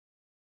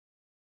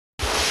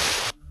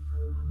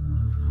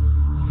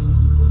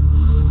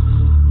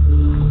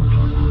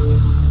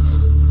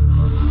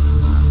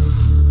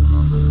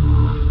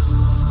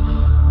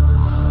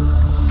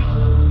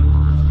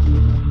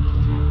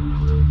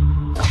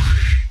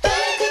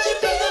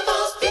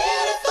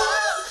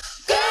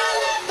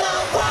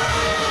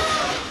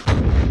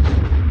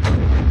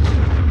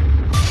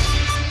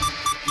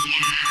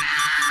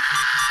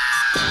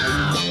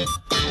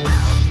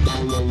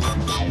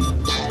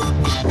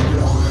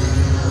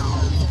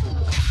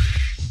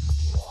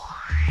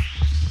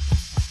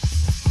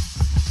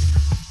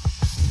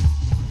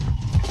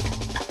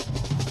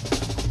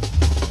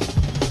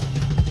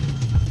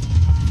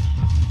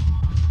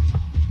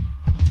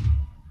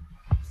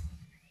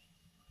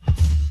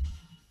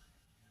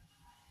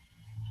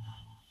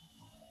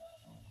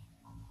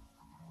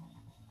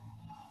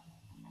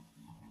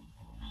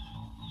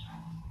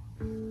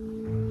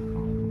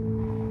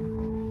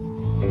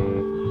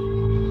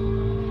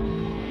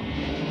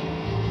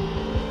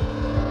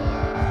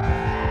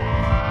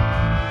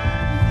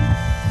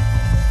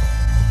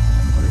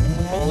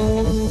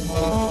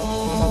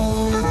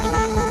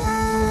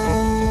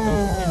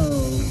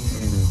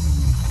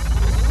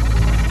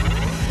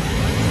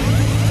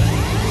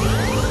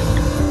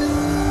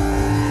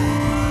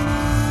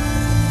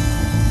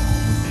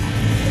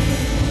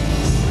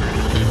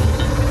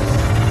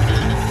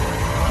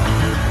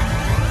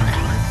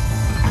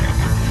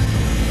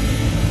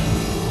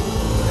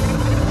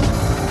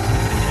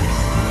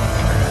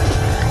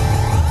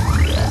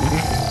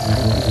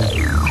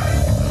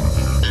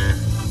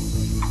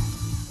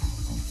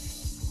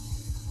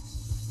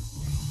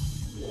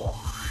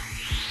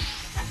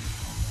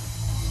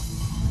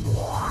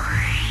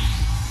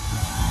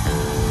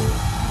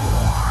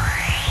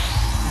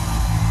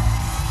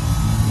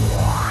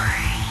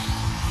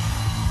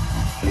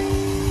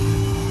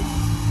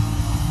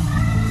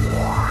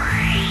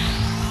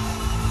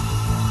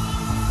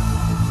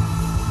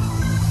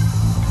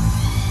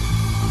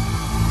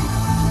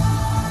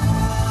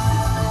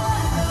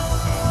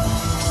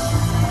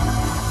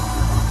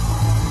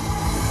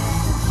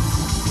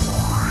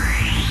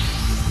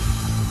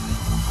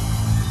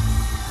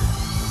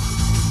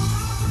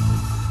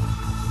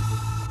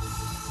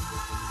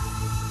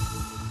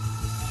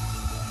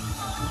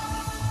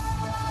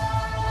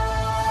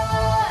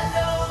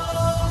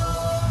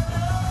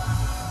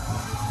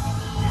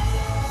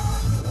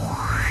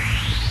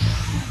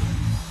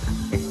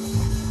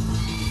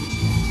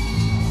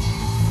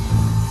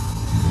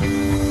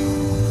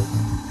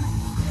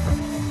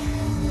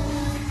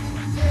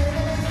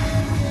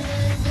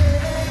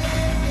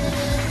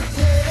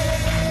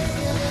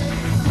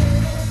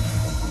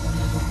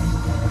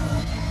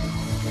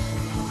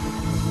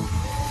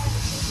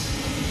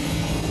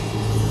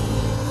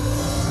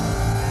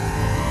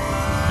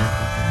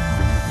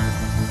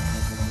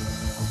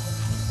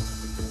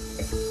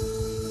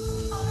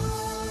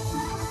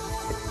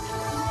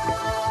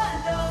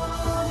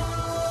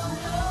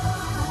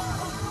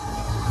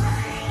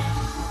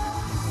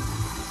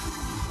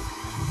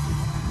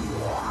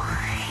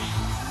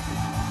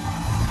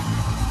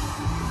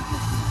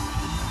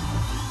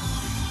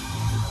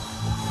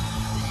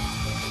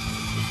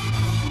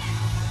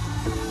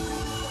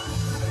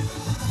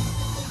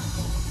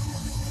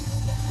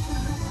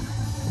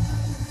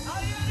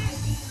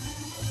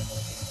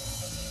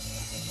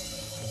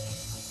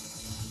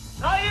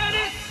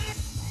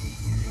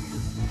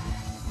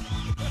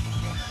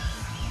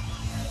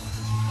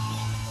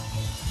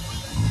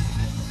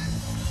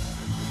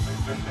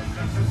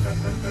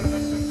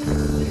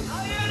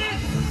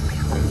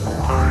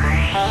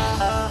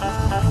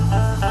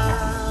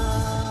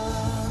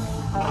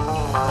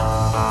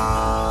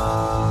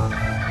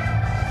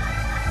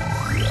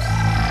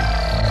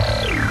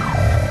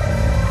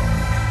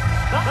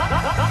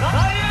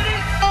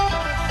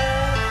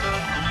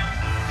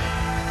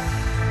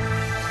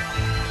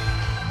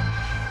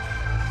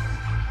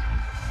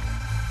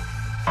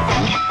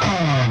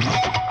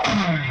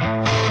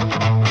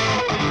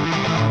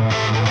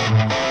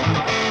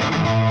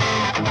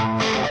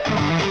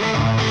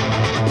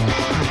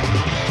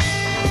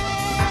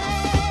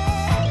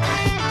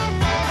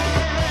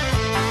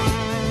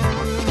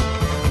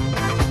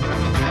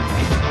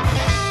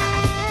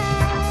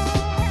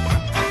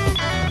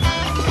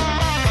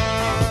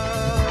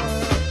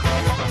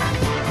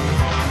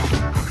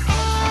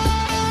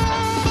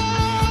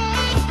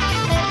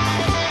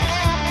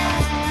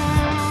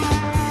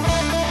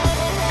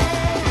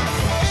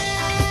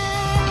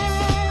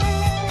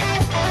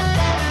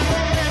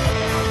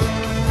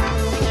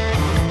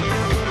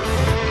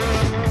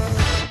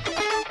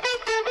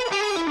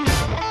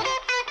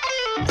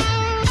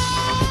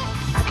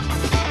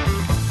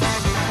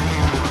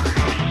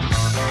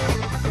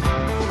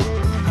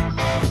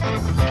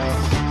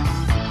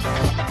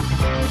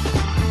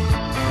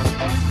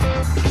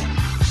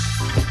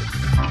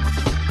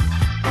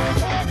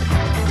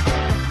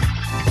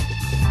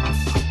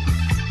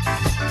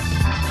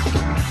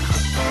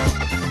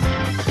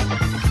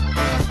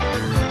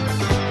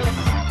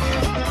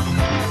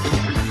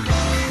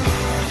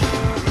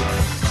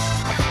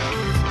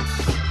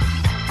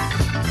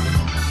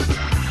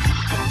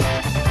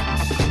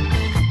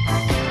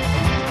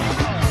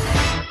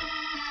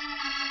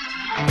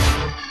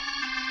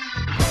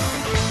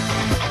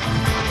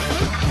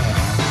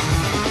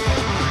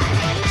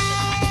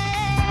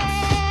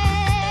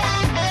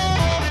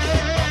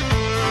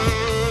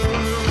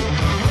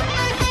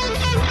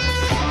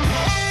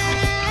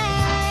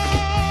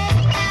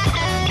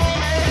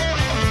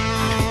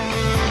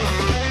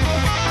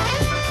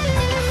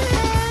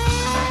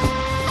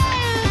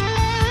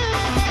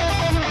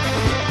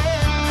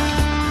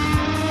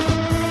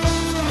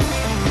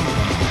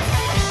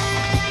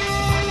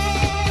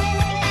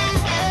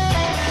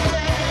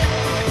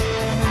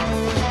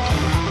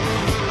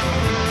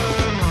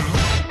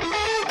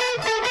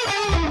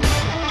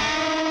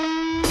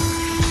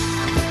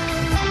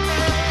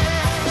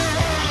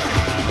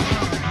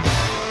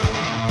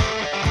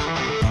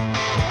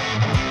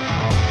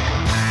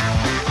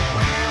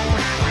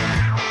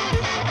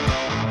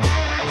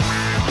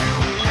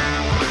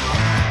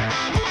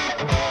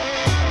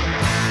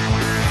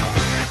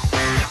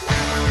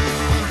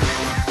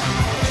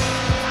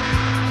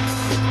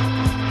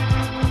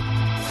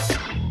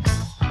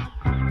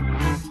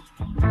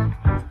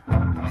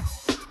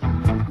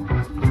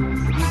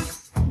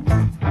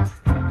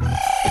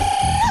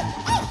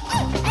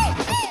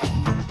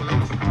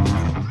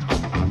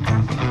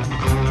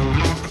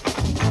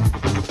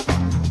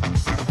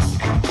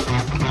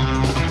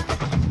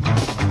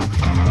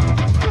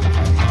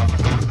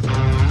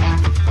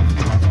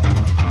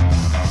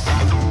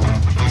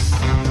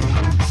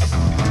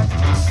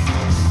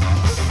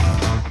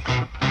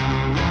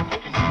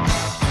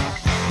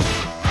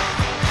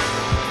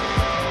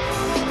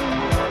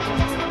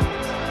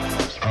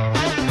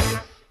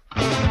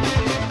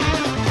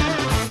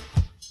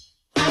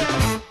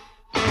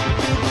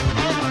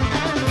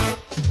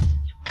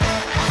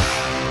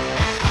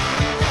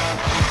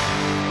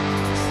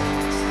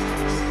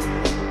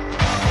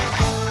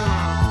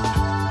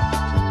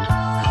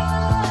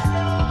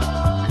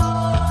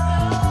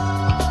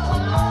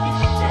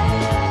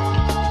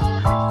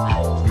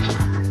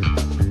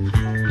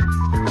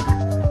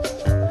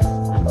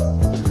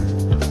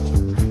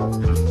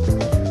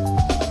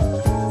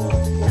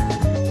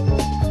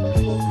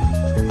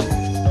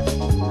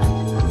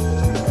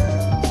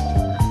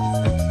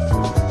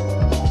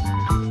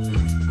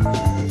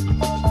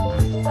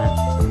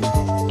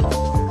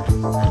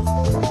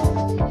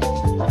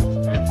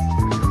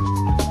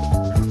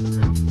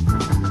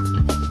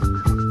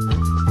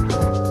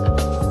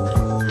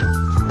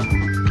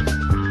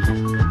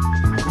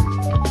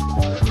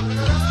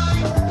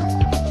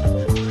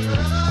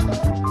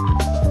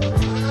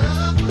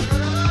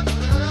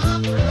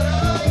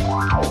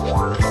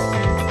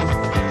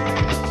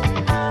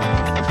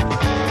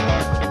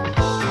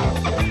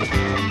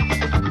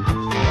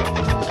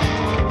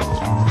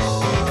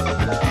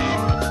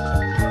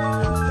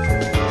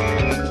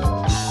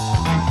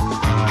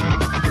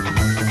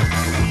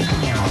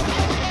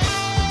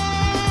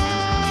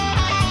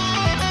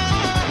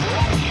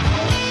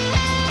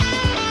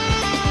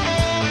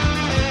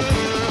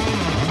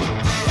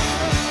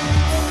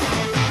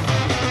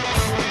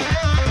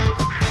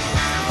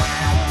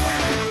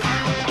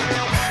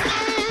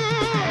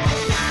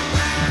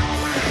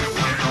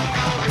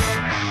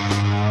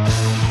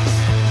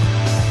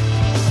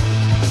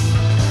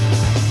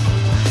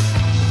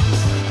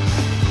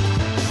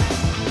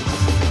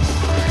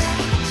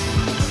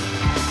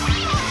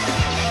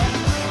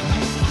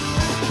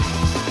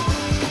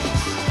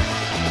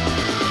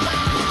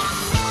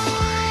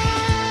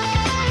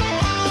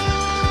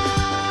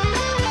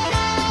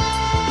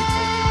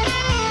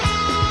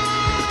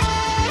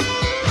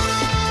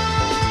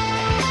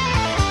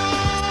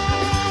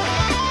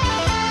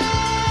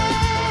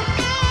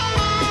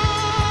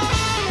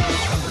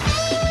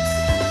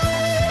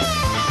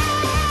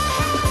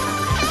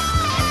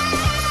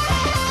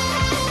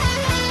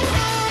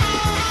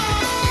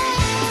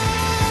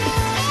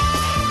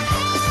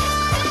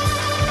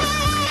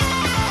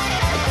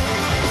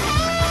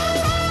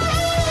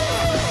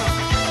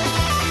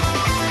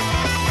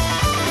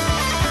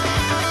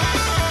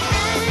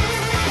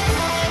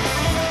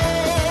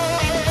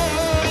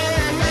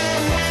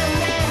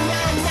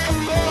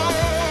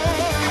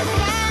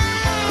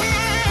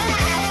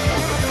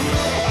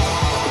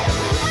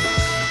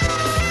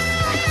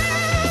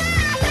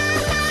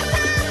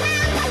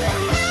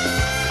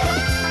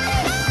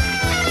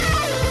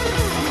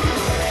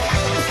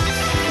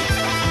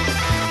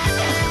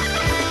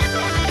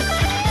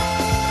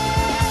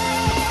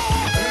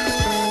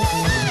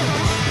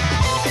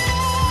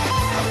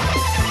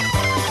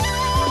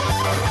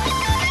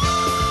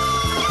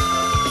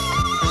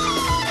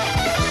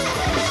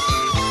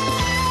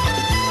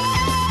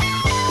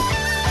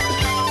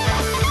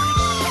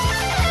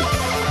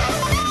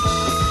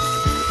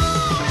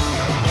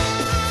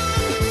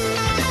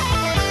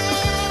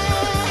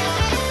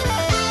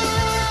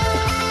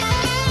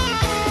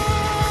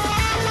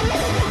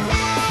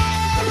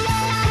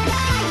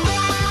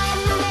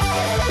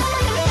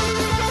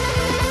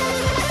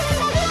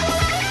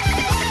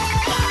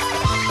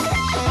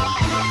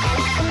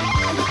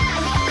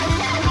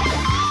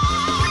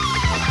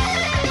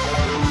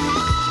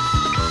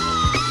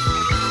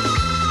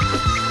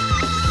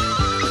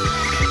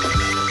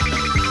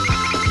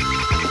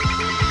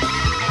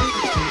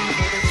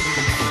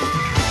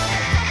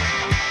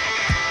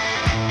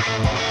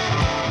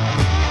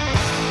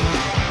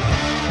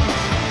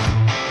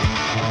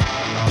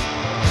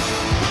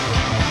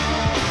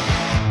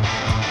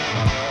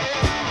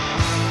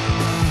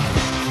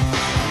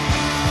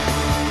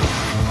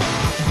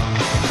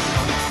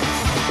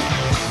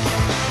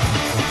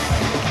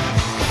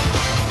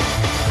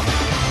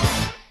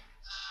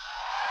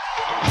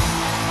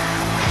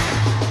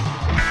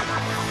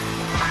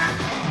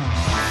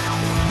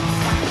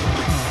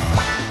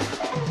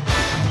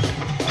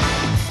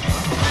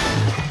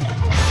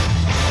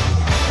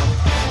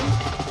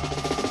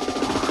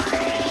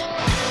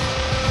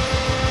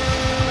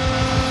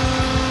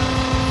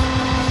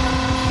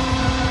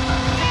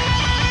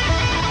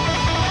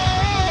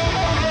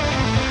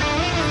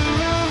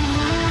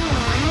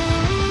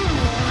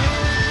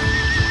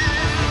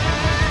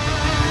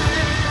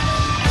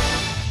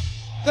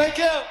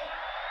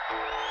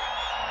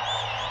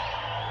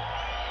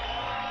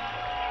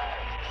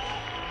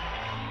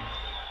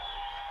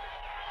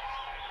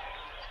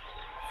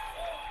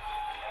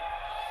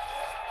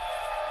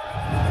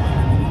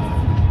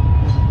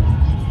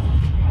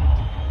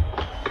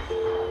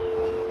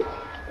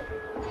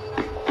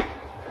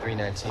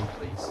P19,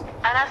 please.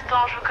 Un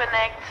instant, je vous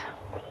connecte.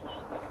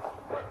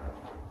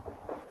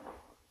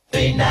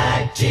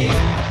 P19.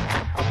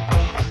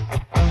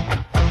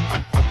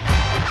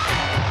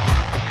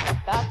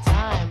 About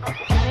time.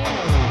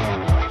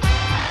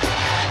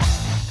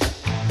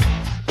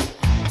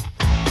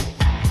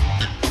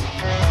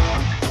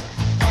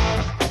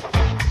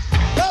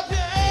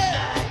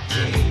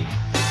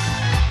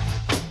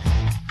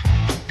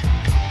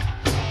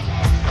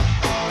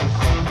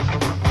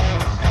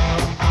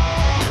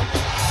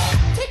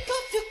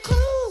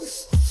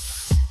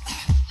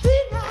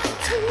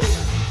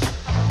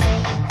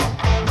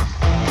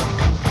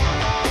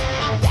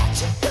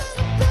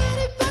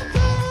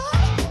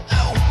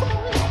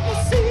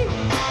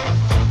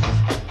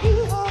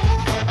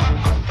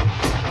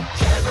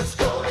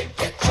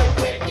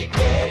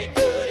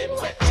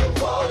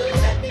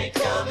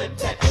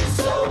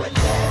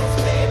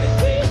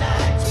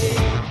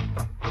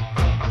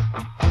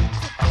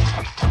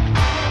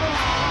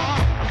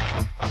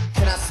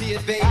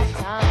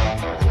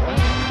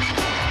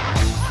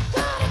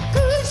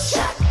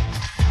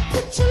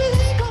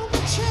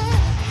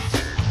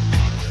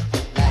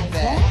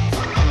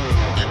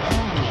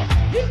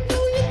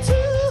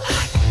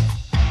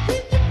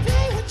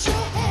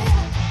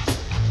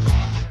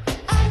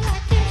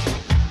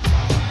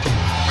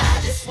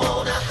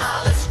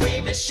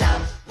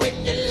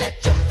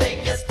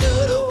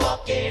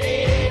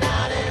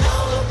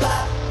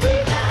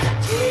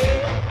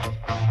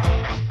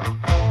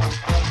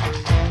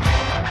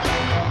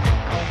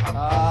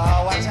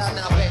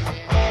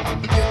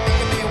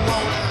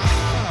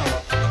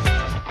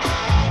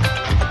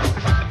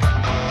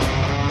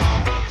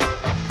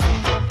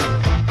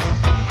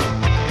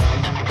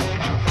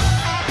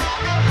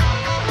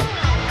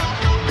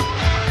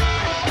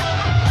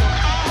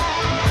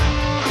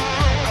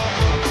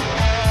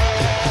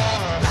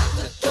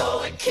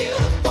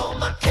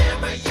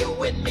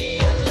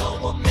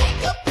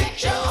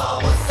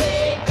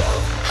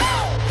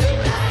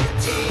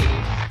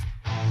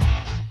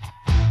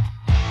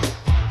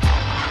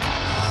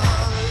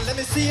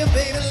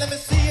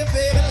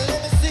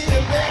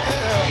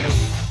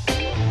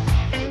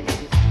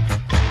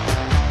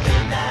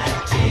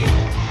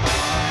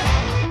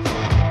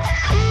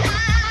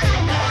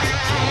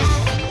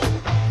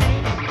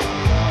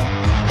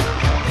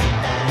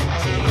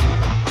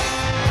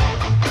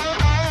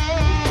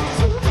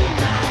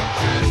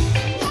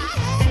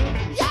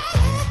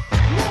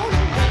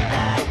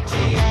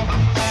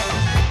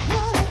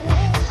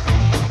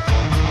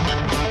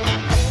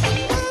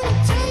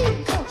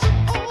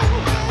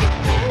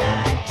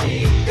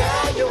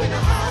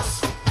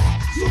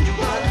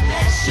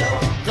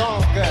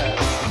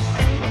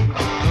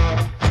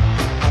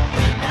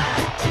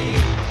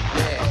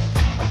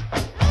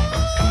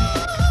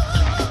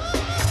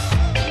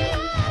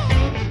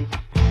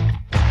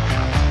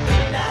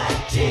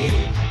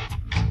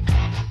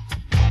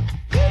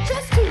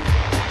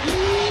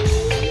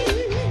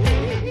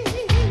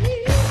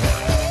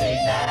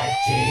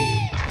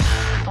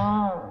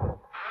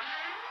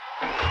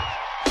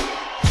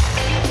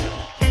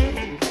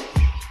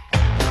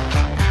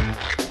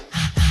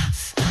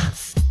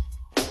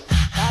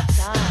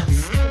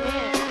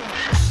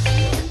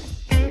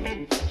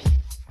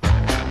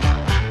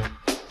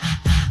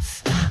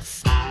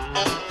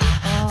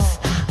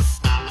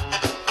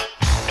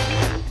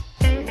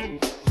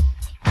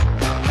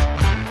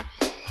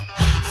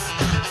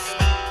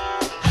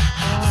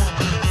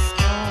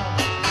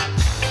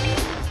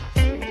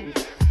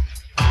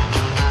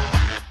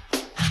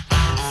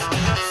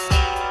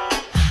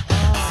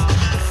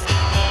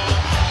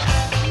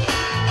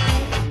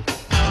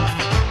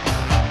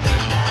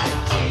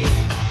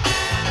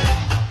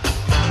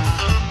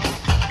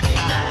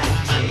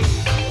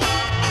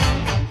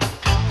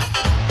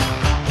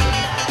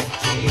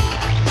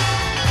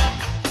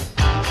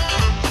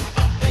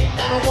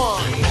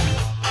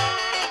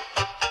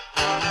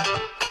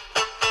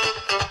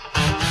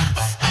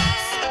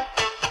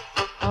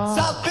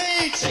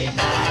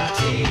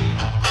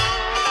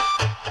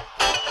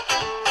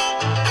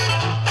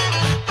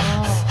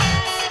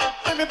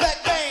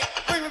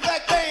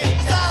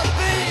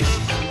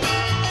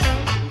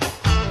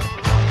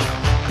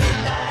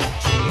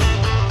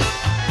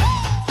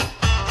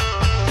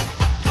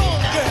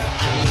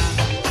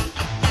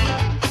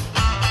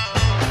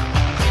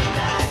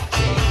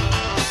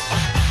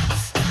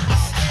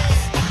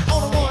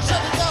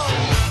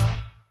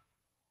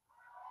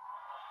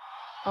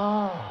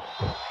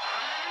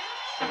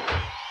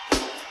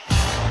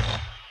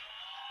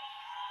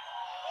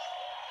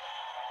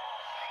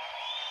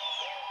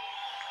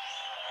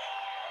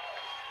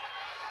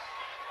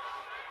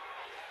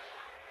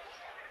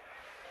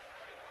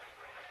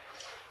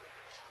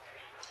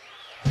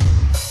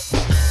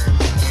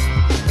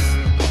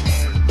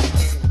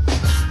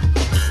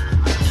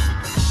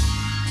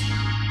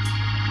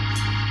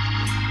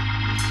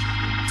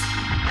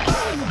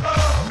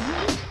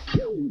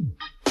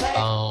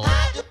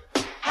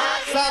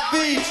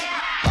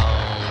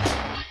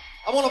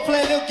 I want to play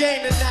a little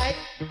game tonight.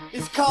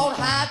 It's called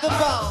Hide the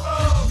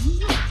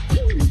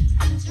Bomb.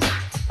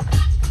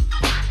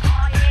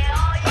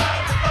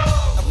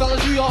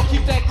 all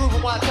keep that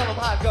grooving while I tell them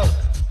how it goes.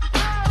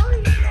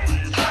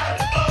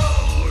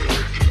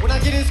 When I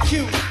get his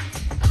cue,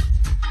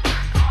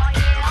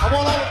 I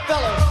want all the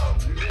fellas,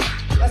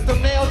 that's the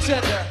male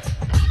gender,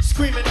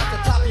 screaming at the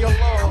top of your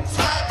lungs.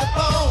 Hide the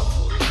bone.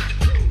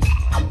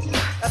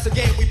 That's the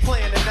game we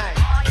playing tonight.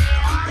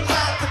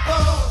 Hide the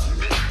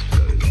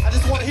bone. I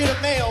just want to hear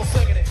the male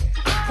singing it.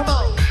 Come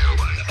on.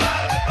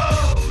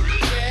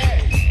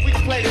 Yeah, we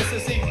can play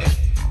this evening.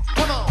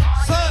 Come on,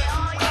 son.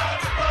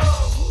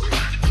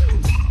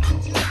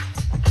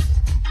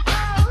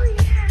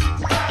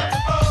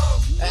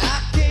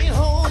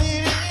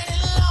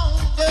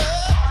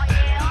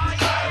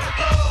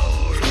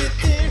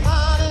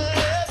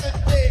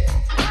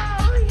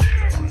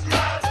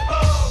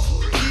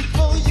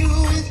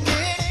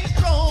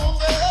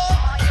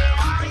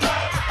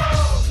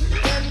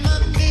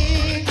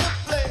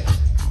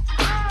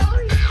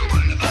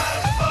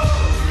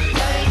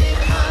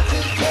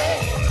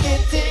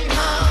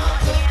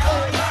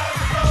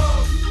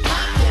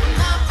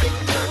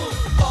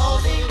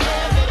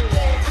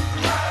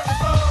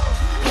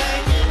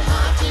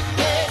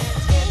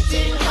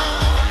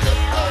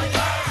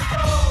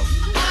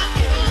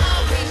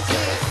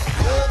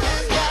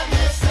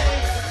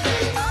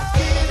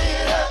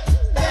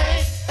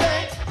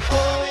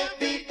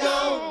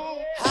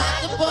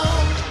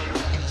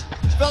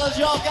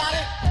 Y'all got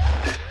it?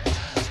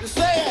 Just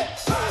say it.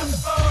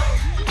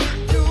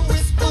 You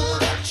whisper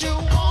that you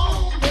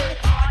want me.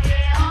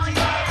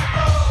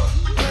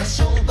 Press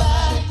your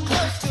body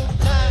close to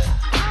mine.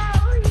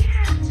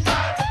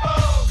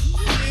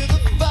 Feel the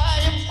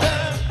fire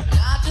burn.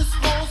 I just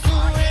won't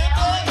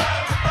surrender.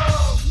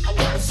 I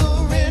won't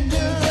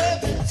surrender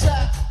every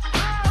time.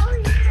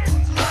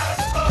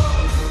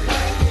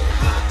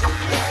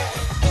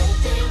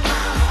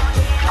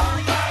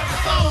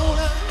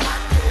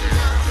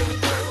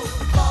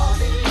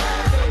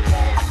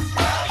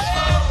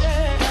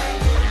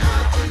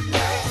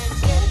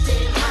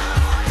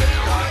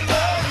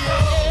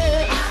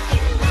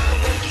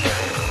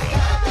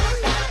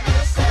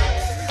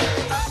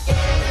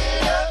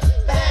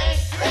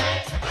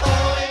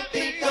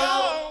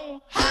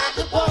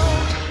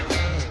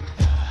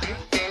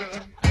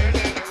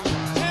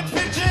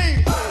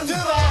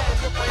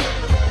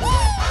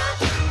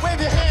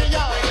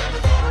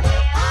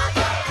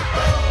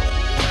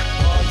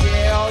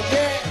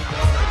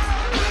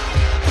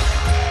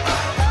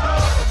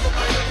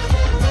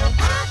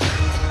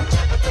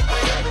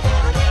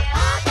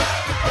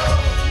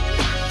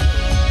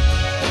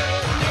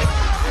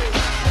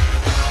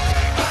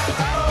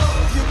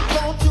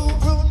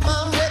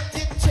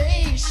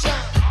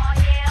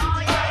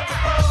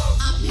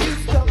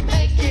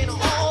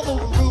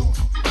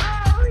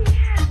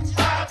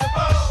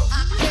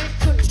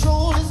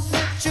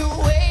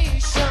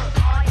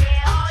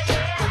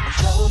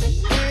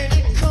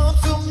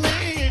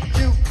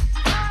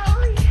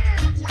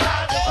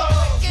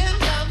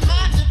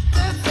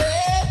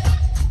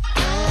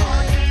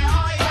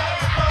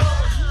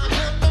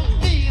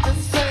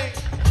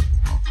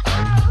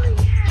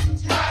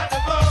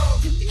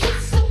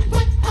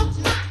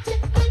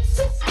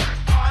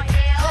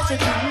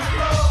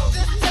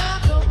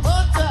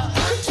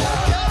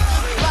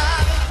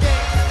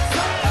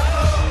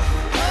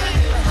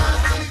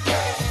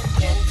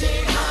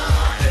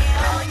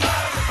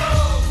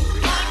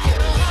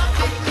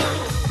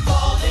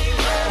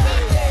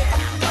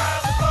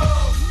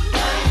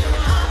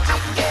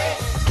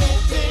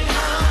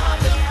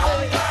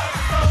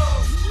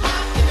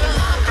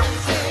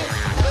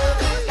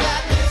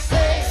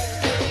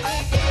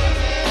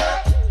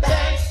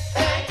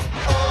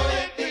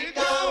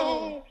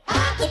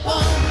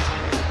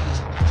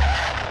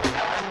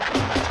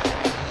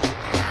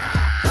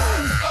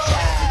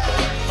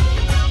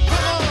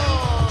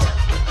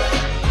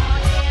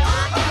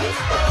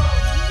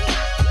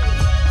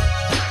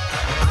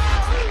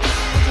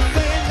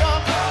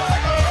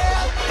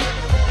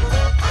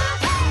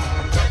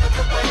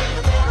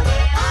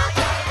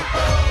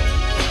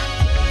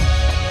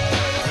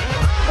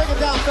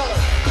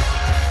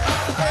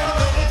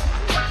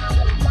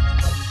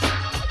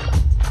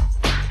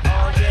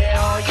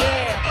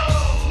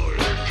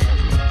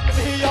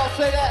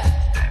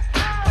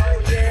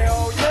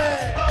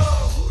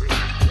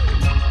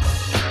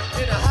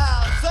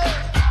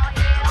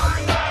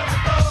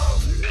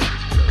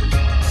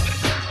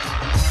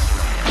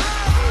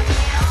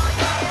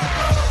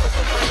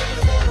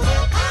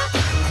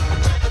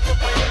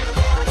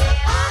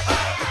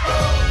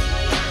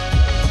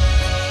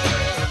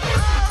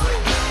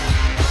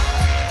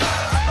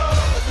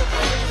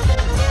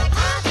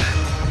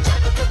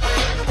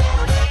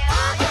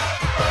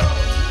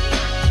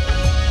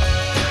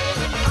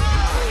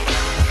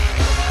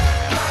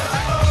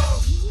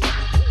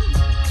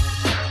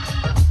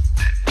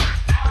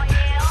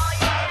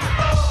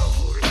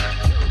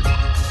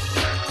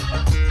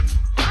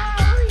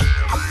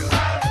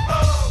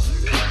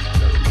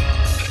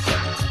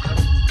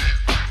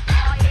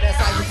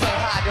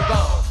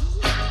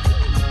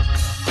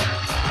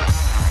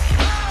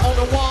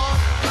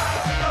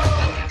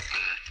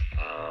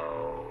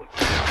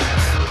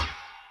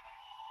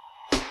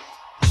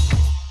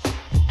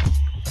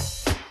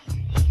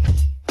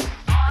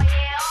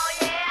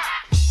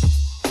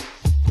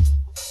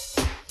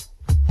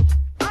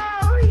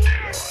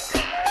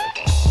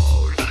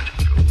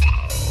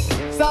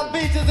 South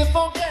Beach, is it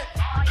funky?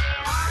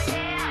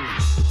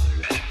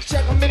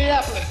 Check on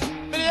Minneapolis.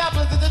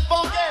 Minneapolis, is it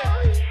funky?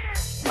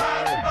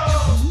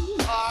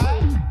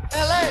 Alright.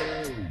 LA,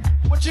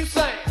 what you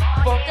saying?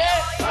 Funky?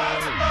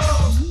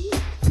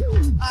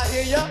 I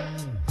hear ya.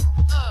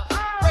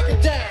 Break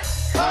it down.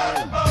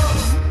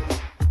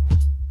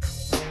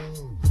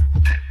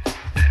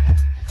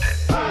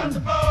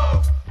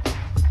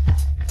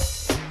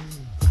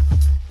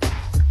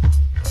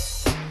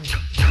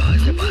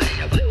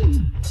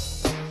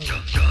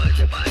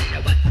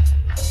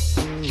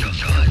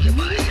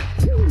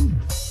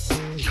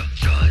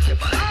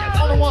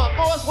 On the one,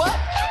 boys, what?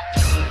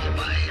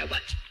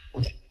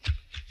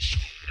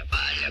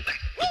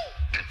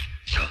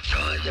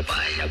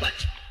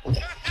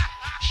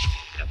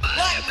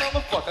 Black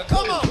motherfucker,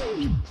 come on!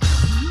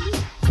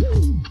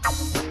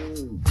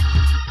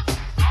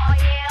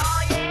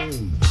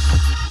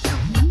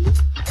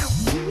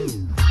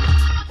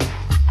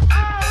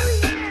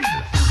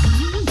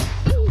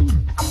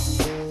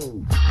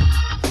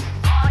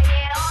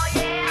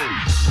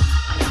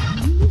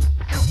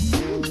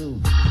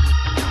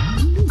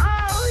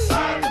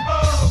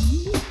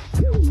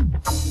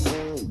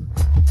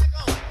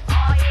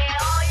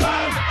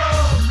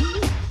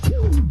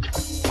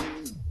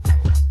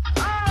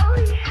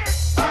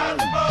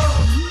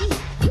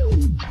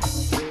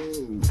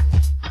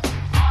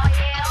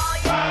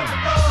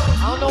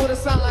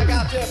 Sound like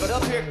out there, but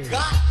up here,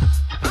 God,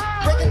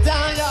 break it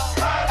down, y'all.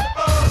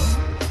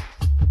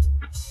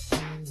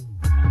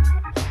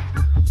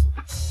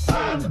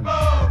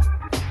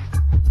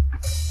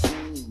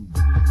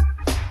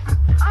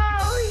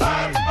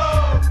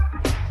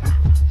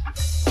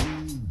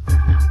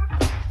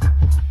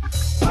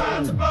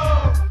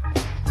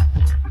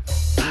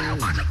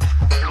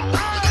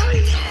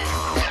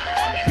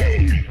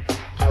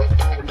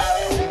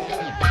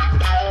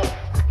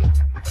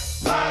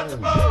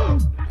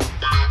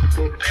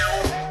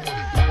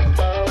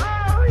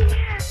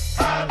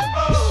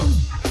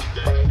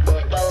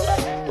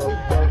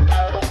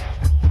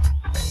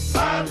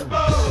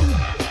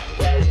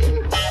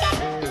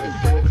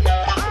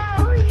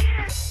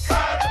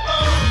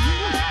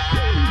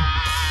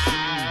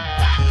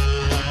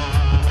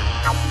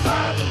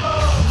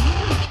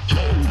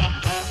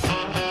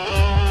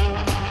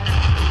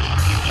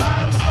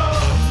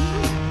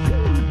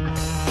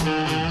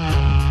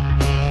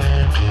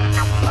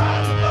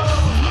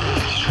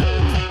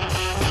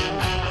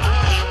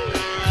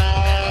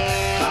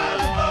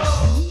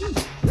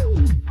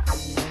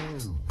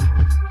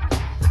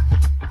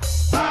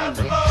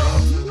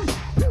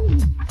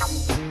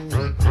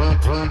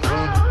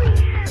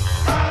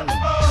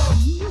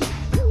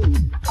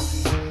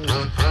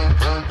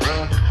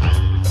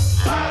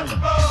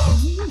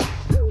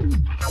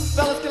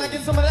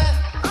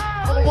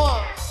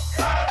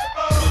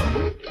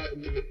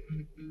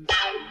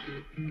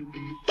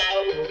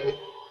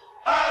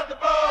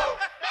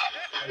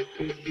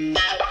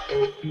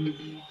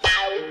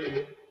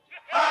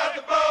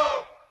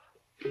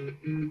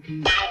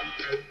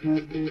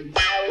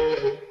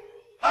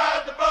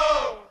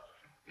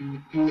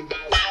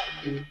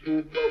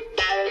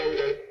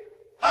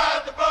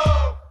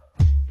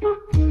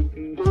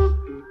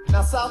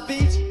 Now South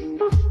Beach,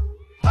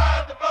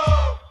 hide the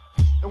bone.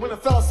 And when the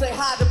fellas say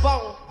hide the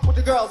bone, what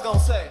the girls gonna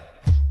say?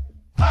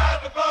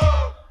 Hide the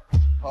bone.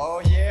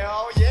 Oh yeah,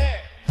 oh yeah.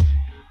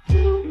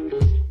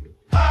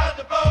 Hide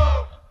the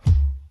bone.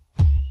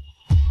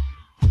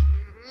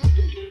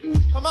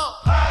 Come on,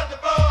 hide the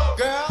bone,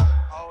 girl.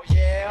 Oh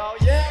yeah, oh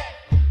yeah.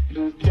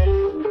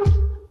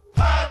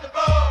 Hide the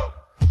bone.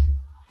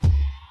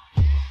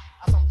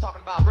 That's what I'm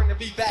talking about. Bring the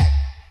beat back.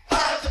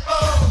 Hide the bone.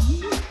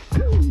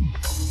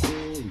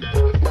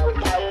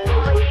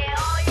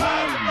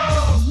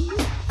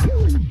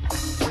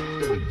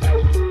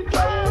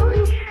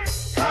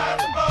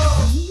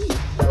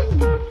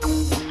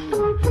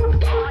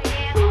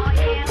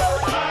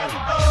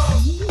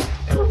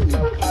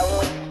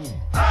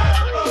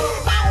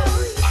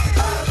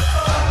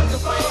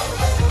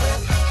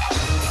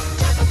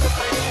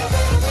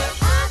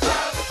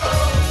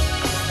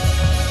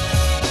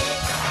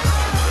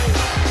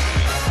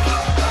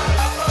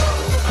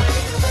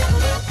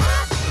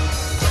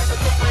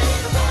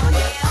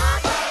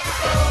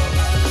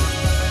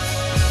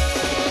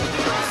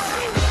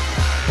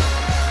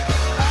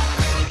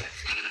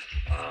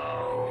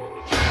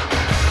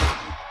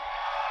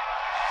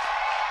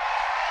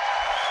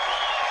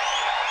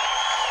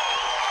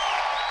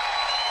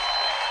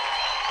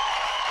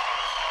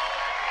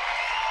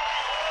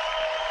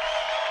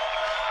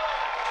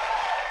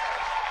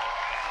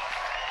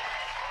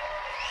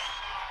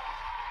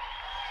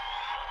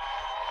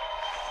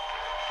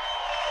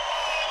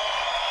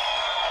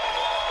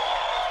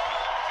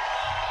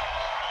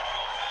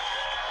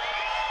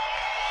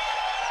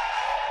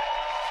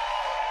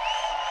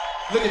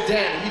 Look at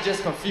Danny, he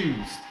just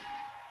confused.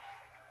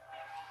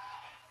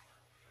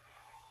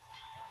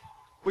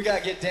 We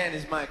gotta get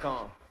Danny's mic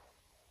on.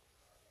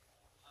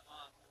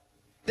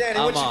 Danny,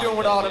 what you doing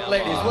with all them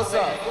ladies? What's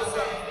up?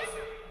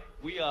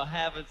 We are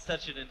having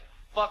such an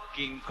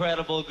fucking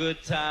incredible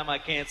good time. I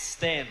can't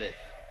stand it.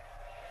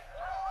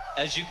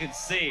 As you can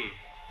see.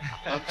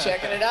 I'm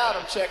checking it out,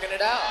 I'm checking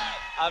it out.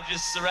 I'm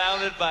just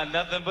surrounded by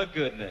nothing but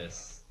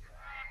goodness.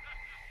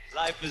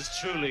 Life is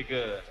truly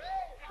good.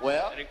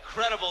 Well, an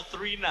incredible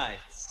 3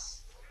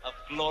 nights of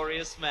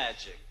glorious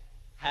magic.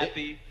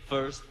 Happy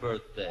first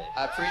birthday.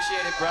 I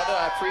appreciate it, brother,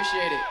 I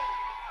appreciate it.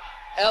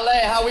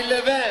 LA, how we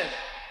living?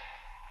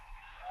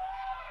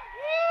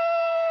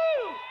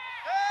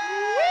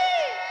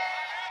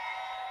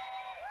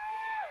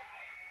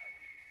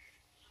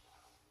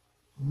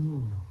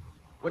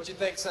 What you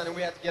think, Sonny?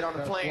 We have to get on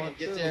the plane and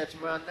get there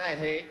tomorrow night,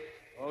 hey?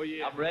 Oh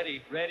yeah. I'm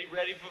ready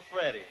for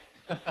Freddie.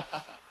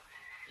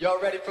 Y'all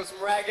ready for some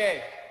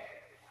reggae?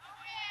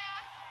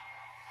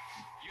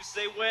 You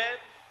say when?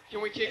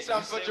 Can we kick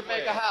something for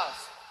Jamaica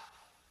House?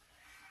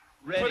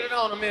 Ready. Put it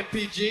on them,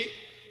 MPG.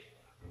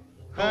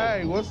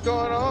 Hey, what's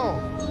going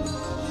on?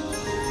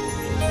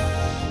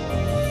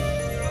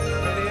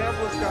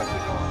 Minneapolis got you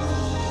going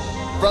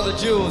on. Brother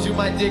Jules, you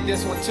might dig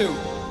this one too.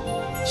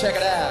 Check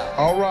it out.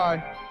 All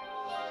right.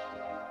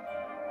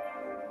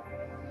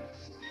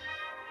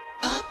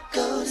 Pop,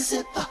 go to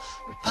zipper.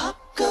 We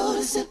pop, go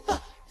to zipper.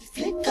 You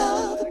flick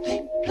all the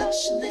paint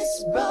blush and this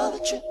is brother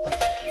tripper.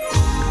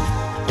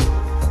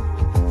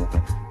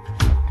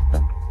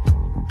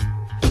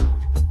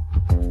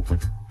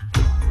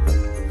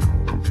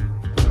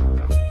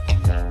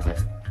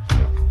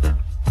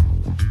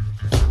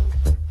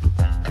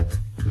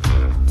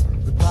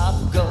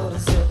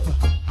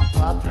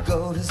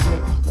 Go to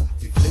zipper,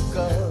 you flick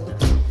all the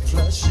paint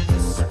flush and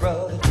this is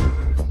brother.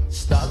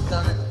 Start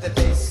down at the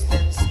bass,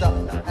 then stop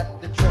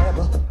at the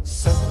treble.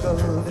 Circle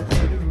the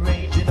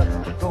mid-range and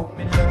up to go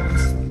me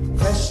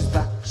fresh as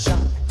back, shot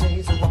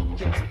days of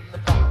walking in the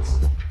box.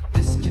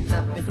 This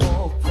cannot be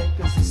foreplay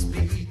cause this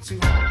beat too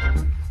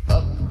hot.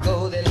 Up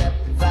go the left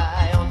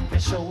thigh on my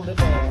shoulder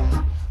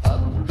there.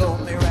 Up go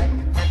me right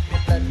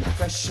and me blood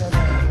pressure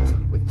there.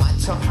 With my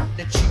tongue on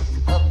the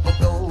cheek of the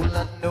gold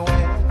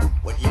underwear.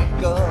 When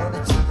you're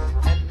gonna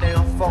take and they're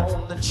off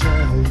on the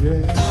chair,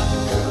 yeah.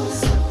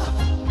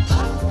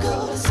 Pop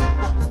go to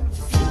zipper,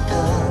 flick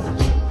all the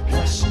paint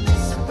blush and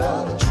this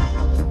about the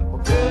truth.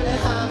 Well, girlie,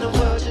 how in the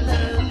world you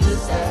learn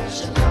this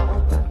action, no?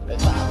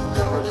 Pop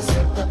go to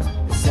zipper,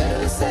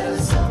 settle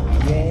some,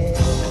 yeah.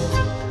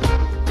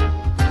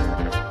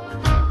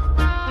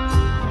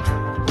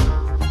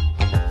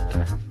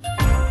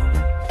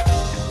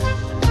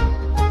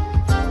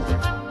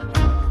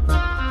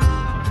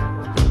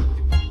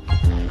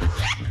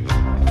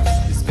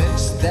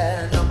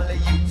 That I normally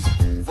use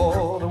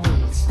for the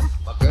weights.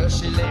 My girl,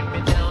 she laid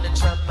me down and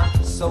tried my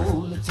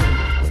soul to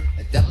take.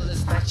 The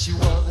devilish match she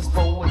was as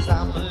poor as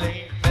I'm a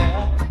lame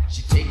man.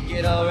 She take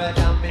it all right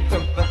down me,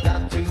 perfect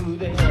down to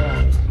the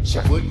hair. She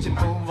wouldn't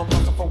move a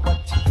muscle for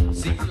what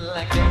seemed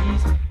like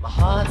days. My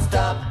heart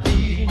stopped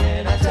beating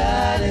and I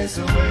died this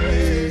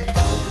away.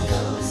 Pop,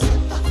 go to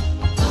zipper,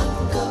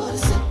 pop, go to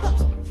zipper.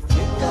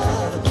 You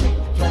got a big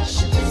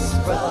flash and this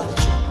brother.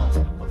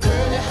 Well,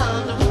 girlie,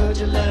 how in the world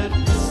you learn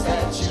this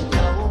that you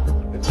know?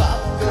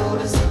 Pop, go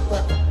to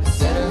zipper,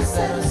 settle,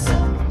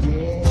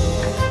 yeah.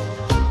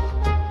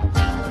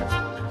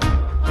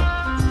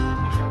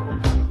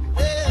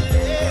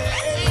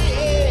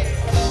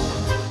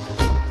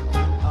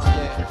 Oh,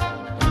 yeah.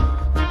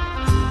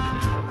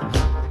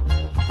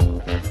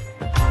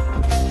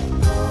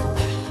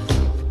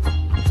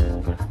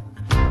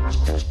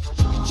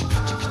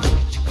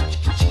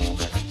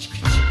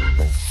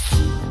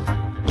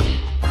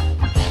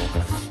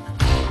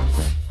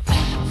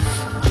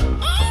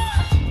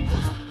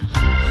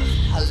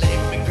 I lay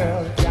me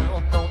girl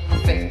down on the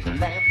fake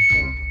lamp.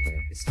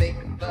 This fake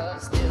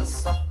buzz still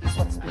soft is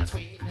what's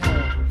between her.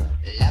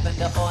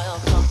 Lavender oil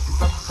comes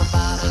from the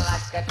bottle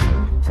like I do.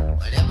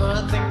 Whenever I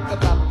think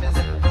about this,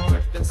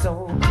 it's been so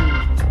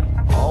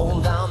good. All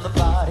down the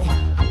body,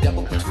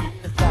 double between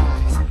the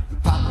thighs.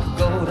 Pop,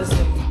 go to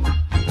zipper,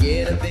 you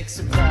get a big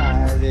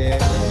surprise, yeah.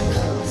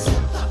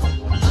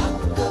 Pop,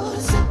 go to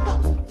zipper,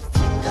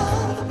 flick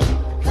all the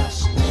paint blush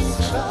and this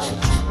is right.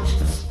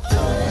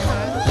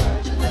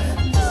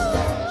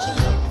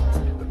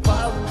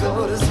 Go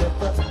to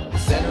zipper,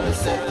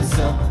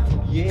 settle,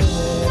 yeah.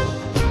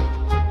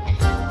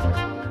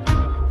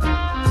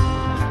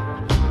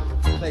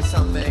 Play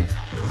something.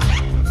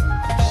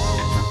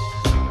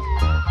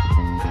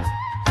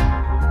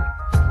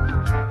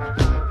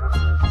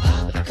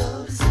 Go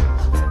to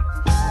zipper.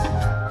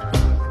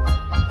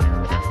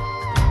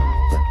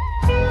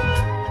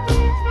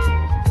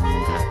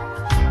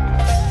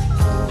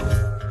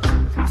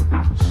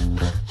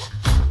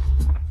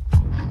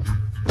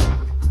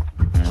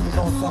 Keep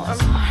going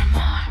fast.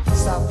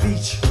 South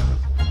Beach,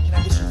 can I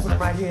get you to put it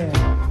right here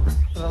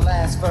for the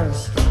last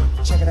verse?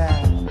 Check it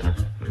out.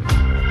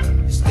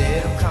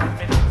 Instead of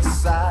coming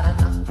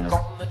inside and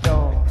knock on the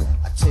door,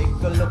 I take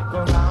a look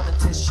around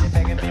until she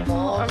begging me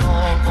more.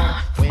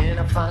 When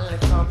I finally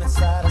come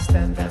inside, I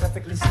stand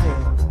perfectly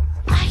still.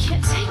 I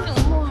can't take no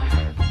more.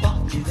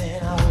 Fuck you,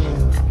 then I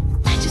will.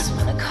 I just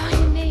wanna call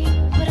your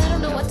name, but I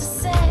don't know what to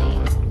say.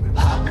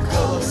 Pop,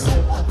 go to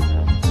zipper.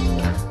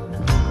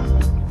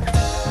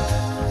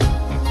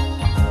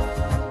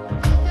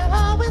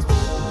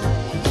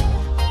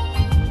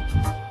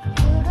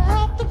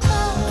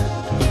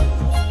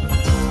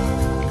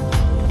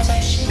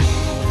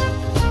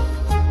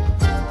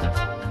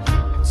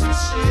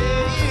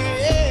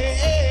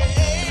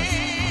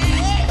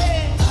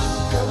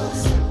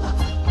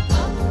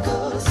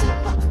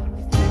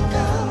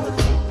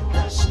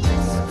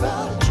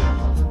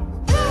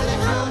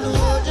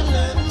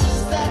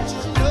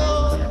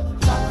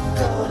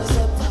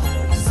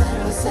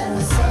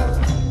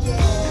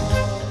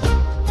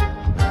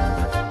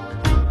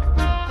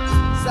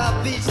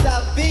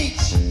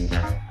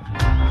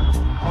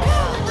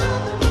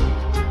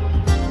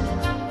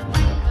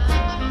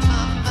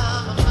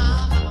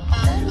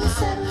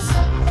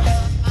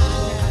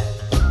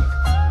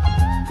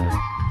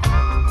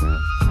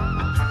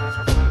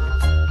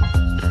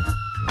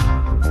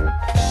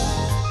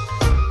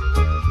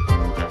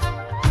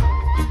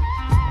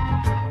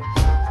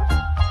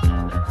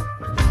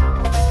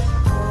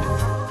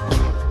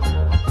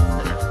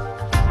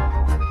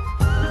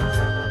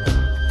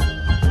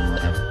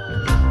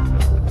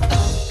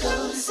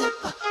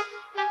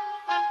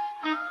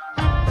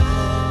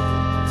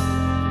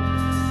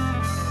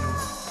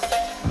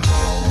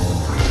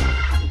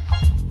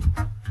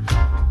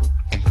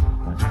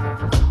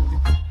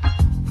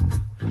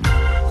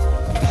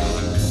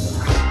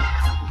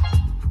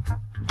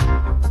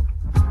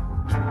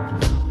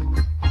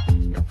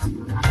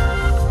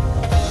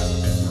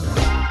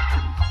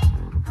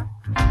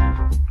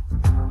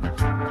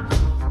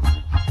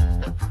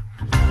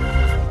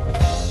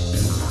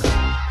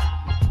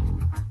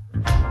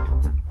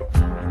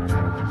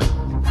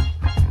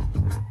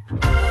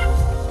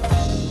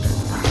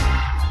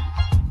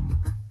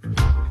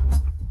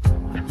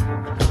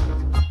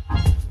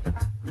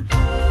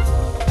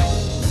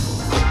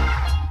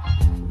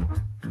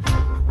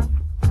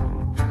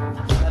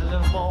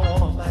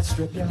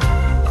 trip, y'all.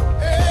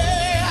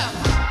 Yeah.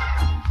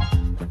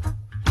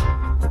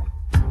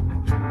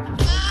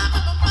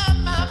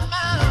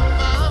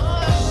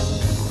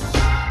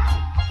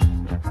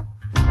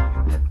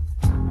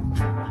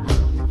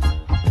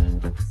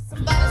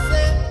 Somebody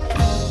said,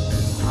 oh.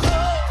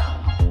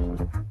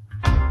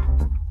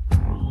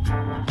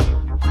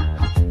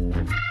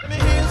 Let me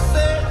hear you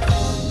say,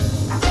 oh.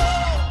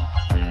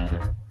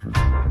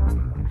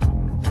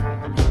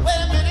 Wait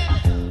a minute.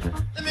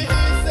 Let me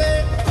hear you say,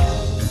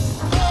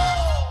 oh.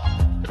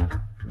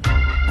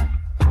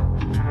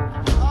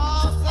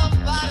 Oh,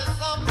 somebody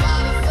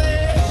say,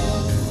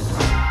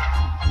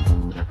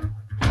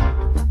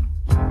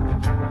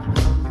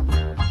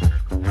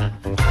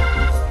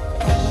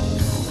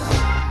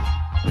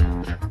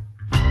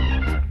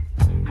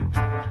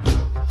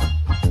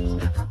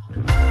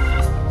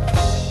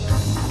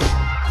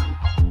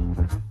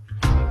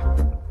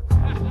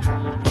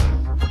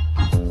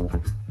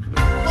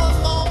 one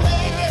more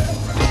baby.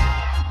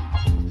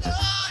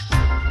 Oh,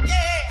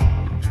 yeah.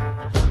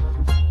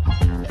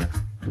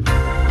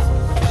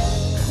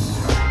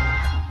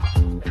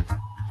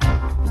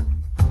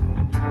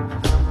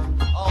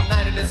 All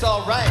night and it's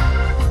all right.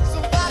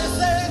 Somebody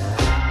said,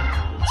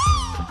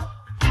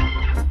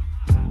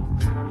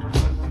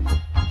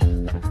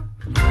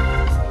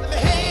 let me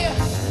hear you.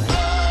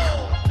 Oh.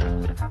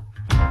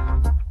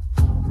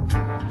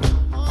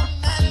 All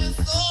night and it's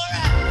all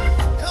right.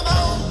 Come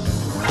on.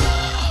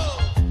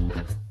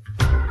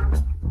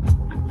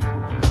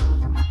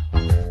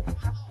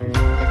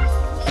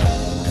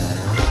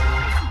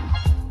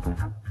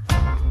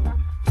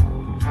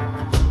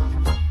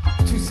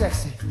 Too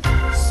sexy.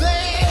 Say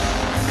it.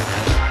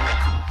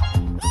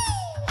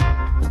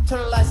 Turn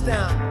the lights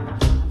down.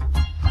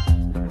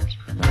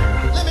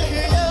 Let me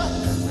hear you.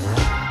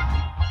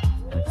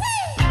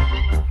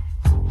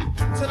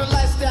 Turn the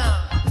lights down.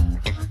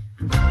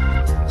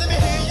 Let me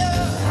hear you.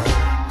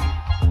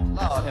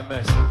 Lord have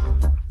mercy.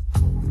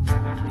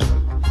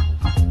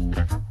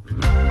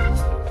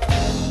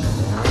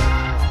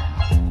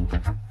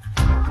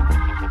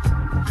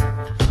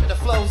 And the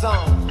flow's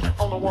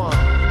on the one.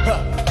 Huh.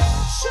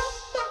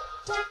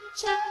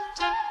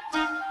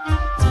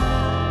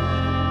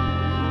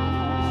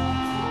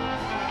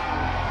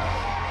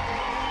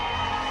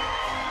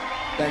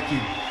 Thank you.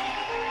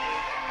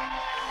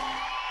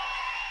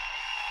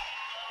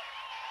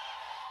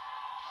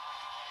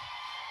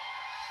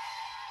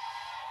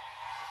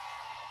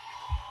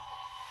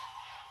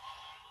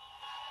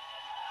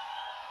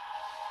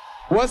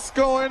 What's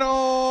going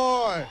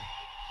on?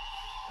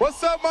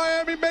 What's up,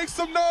 Miami? Make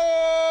some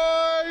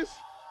noise!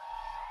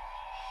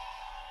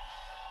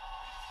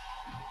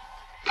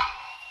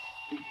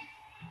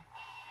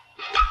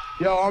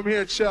 Yo, I'm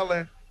here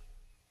chilling.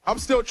 I'm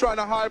still trying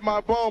to hide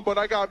my bone, but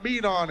I got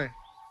meat on it.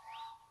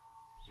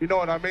 You know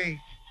what I mean?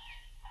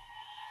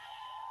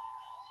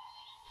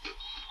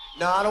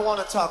 No, I don't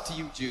want to talk to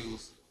you,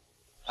 Jews.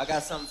 I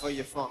got something for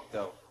your funk,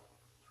 though.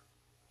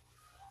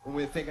 When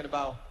we were thinking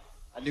about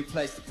a new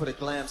place to put a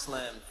glam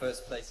slam, the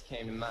first place that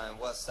came to mind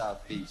was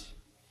South Beach.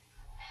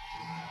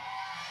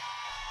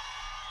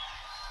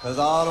 Cause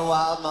all the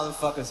wild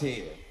motherfuckers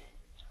here.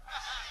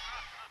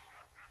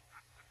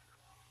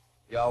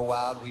 Y'all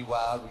wild, we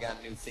wild, we got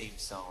a new theme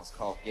song. It's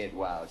called Get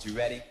Wild. You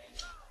ready?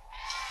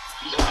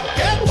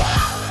 Get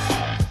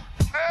wild!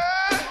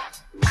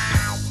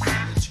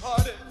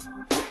 Charted.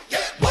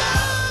 Get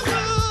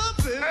wild,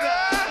 baby.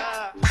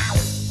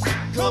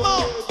 Come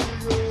on!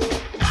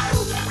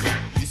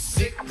 You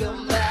sick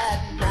of that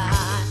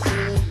 9 to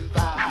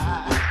 5.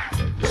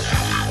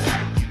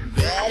 You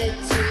ready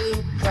to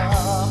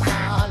come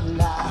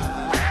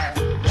alive.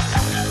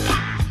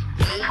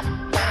 Big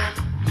bang,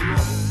 boom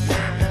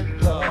and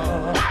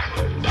blow.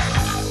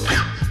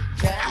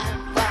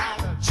 Can't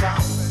find a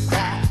drum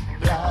that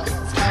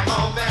blows. Come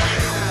on,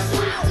 baby.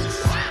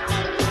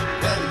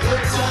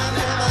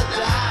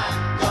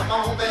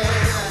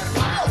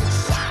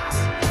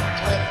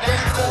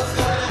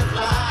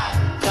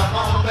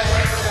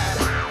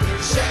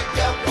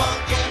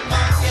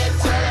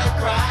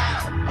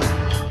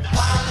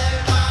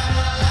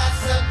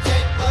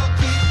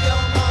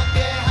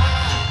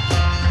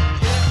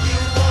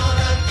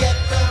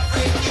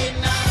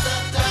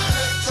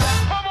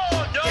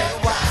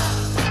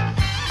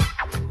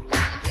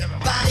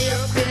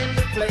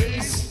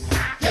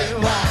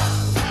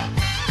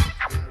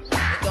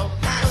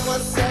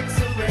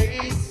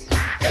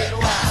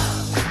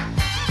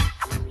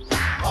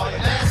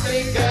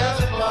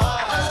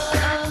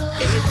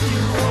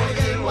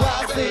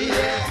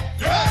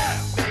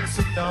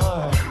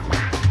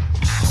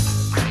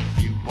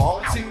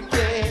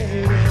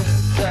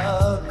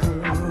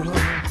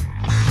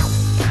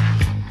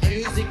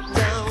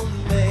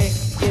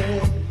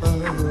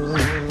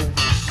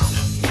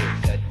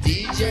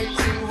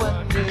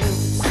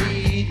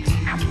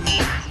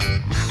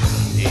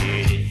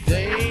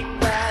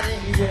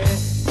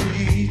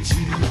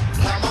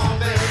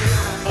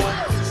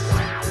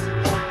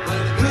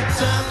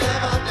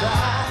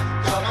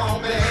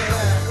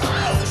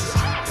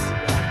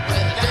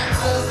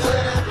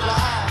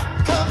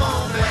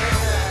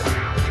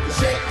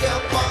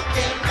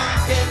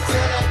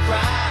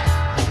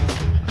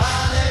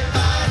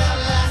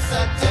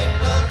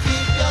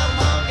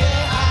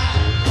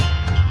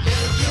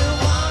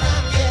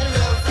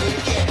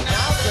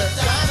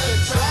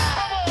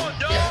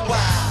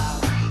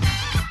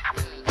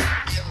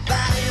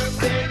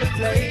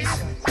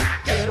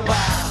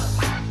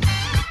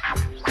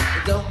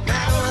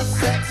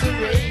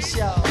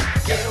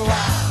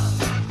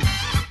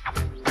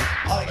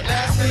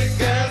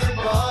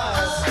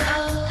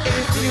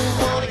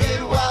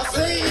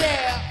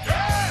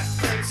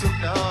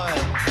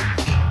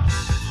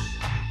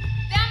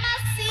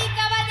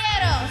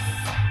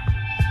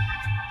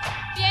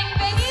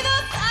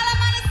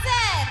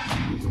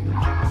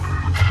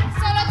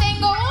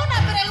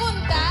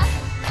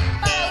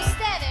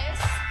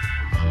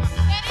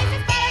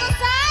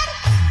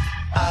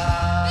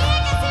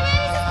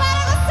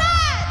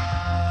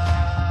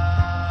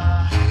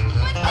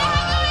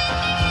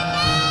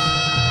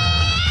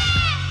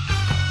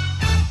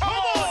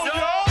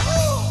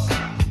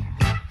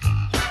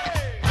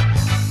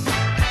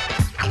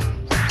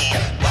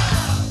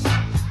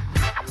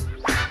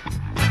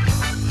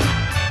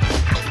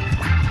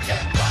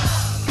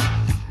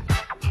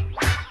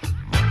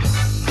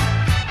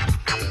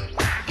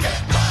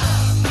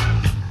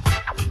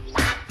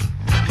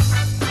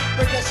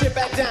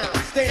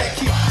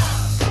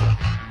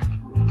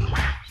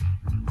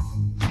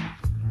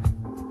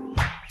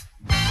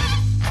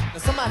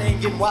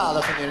 getting wild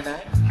up in here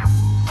tonight.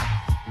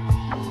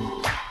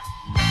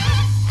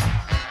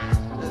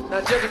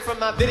 Now, judging from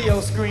my video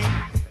screen,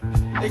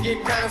 they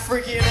getting kind of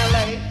freaky in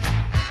LA.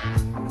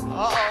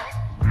 Uh-oh.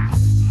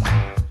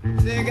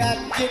 They got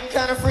getting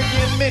kind of freaky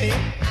in Minnie.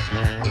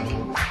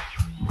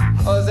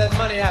 Oh, is that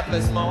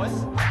Minneapolis, Morris?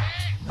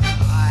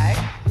 Alright.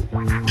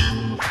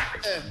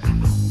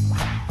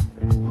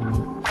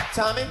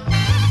 Tommy,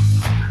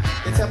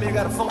 they tell me you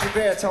got a funky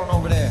baritone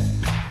over there.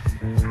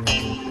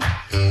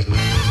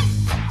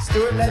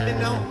 Stuart, let me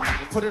know.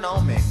 You put it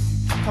on me.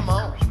 Come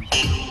on.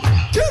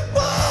 Good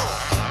ball!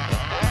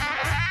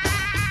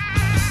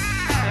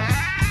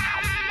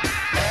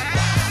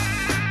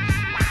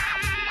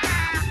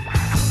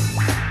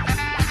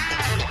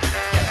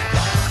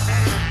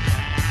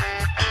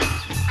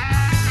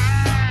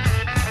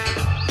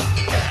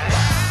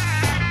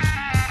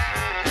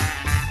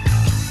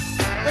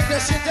 Break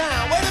that shit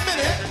down. Wait a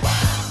minute.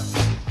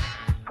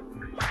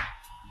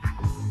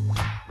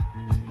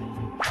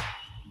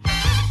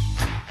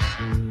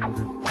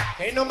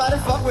 Ain't nobody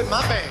fuck with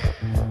my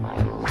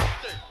band.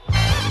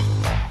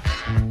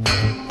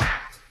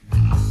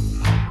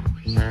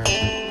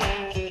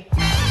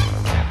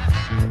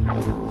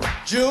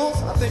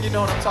 Jules, I think you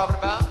know what I'm talking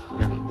about.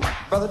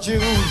 Brother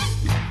Jules.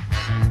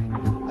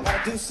 I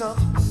gotta do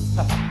something.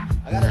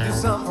 I gotta do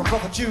something for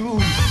Brother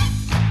Jules.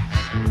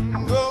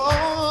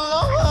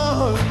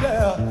 Oh,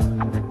 yeah.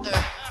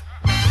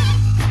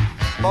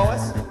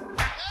 Boys,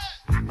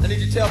 I need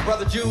you to tell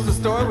Brother Jules a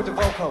story with the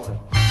vocoder.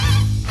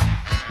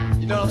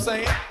 You know what I'm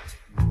saying?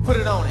 Put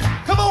it on him.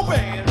 Come on,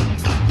 band.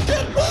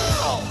 Get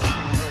wild.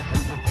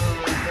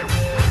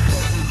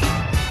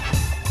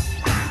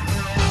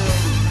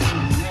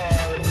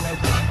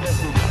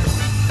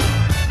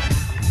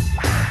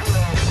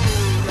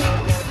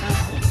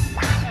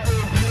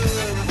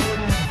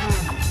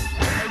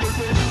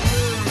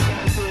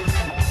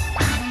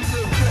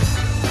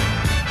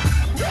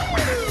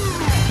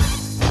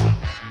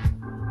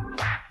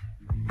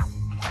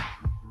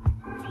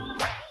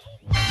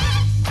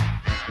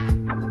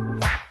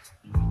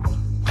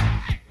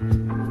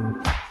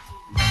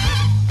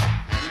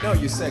 You know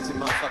you sexy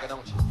motherfucker,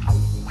 don't you?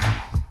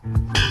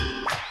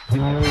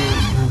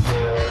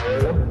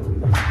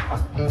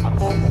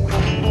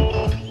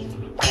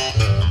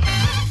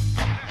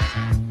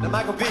 Now,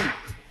 Michael B.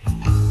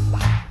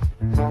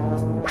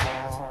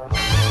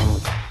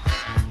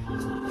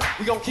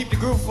 We gonna keep the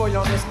groove for you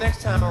on this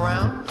next time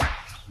around.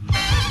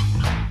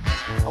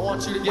 I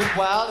want you to get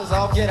wild as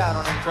all get out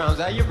on them drums.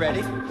 Are you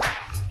ready?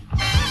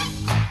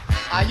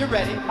 Are you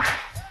ready?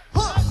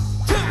 1,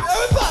 2,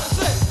 everybody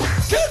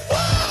say, get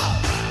wild!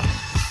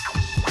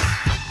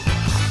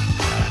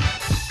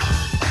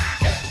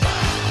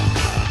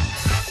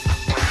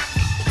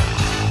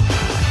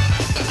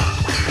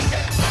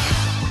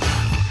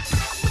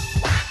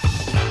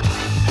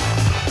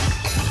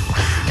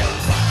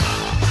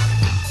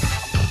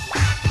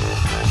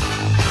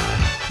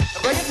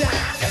 Break it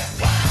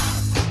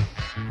down.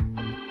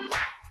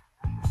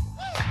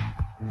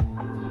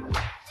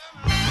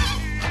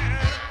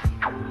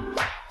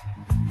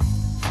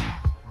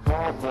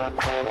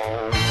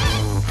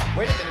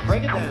 Wait a minute,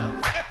 break it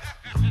down.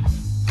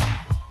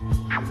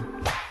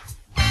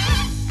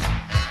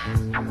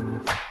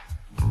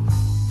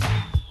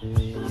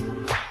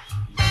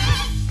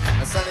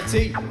 Now, Sonny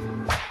T.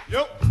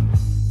 Yep.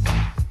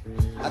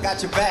 I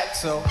got your back,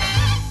 so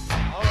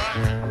All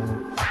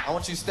right. I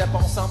want you to step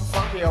on something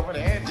funky over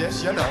there and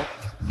just, you know.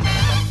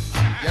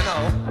 You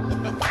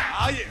know.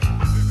 Oh,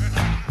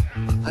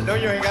 yeah. I know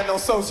you ain't got no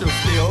social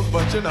skills,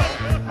 but you know.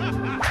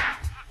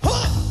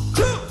 1,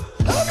 2,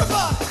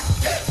 everybody,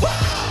 get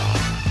wild!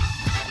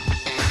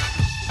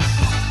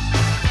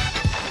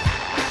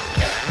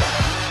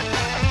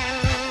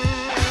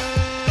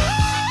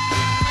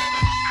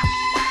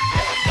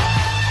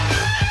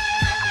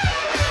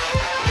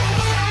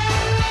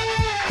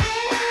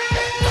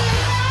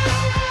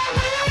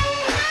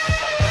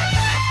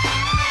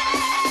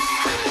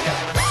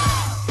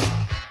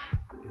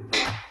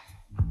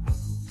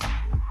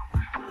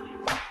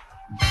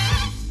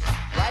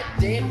 Right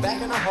dead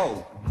back in the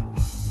hole.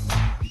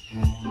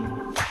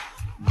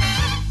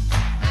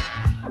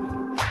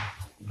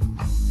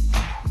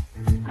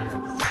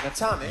 Now,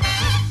 Tommy,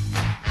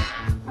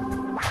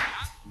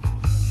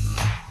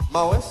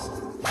 Morris,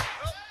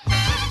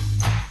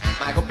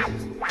 Michael B,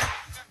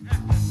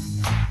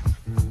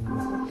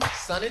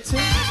 Sonny T,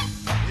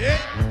 Yeah.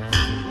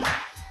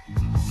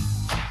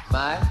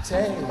 my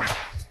tail.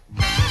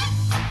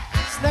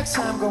 This next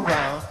time go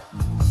round,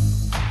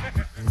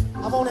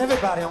 I want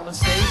everybody on the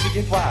stage to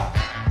get wild.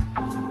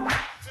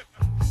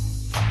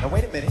 Now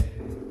wait a minute.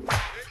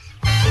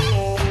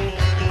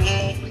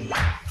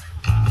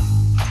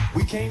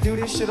 We can't do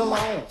this shit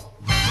alone.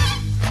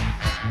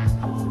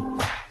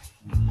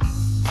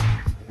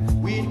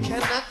 We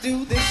cannot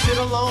do this shit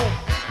alone.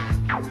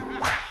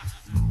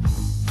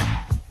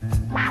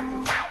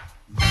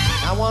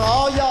 I want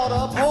all y'all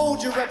to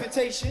uphold your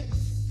reputation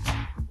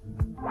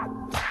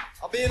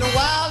of being the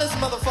wildest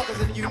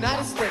motherfuckers in the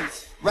United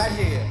States. Right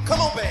here.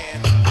 Come on,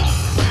 band.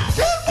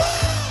 Get wild!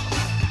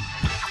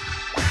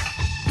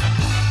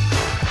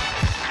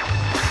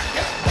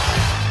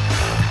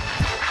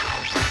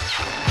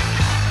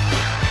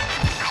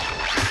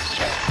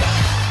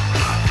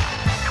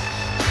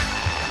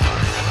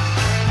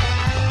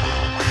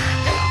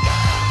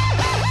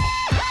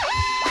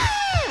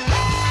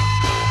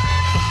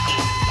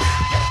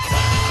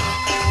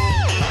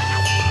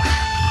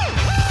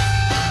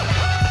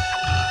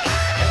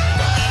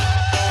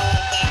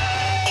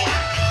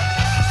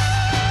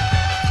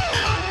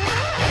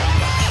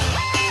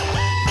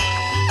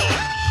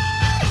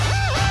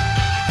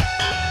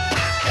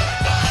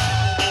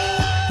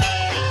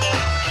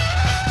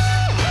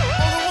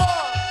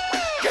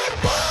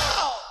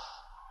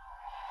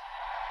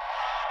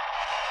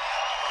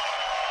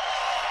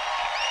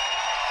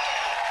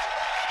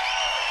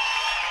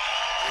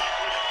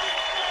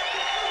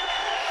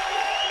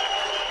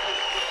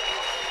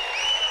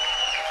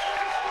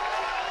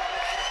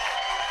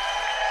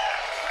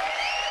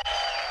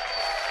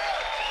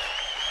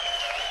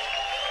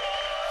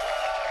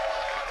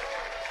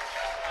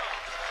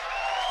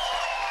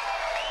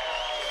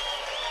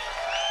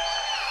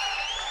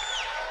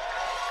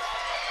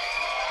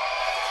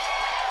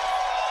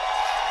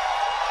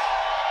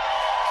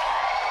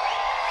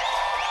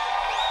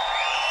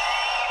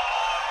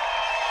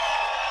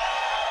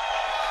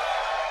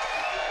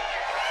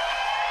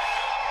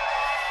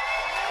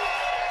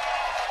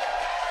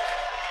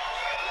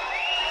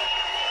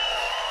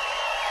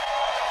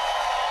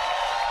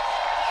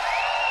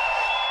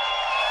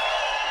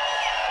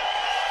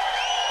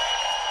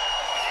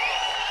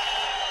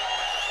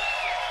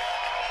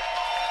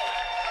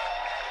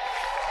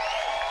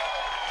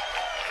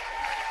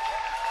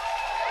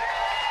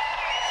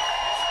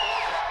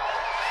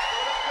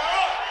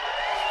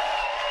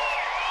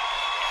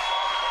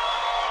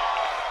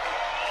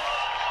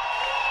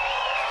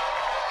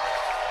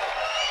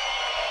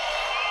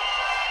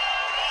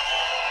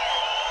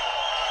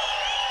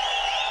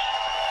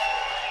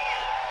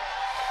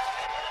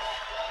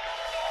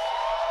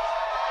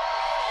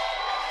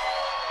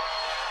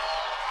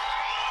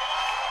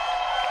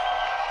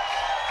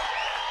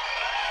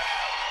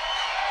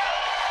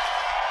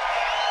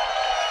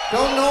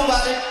 Don't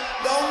nobody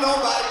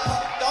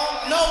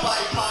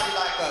party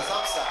like us.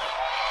 I'm sorry.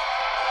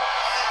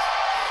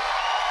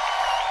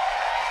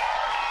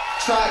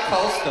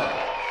 Tri-coastal.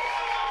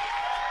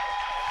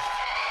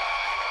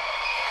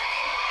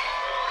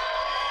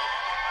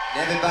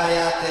 And everybody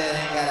out there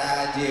ain't got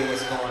an idea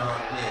what's going on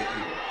here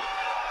either.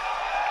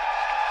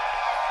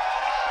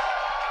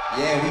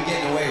 Yeah, we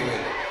getting away with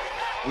it.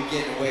 We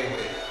getting away with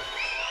it.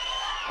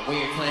 And we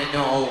ain't playing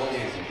no old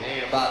music. It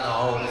ain't about no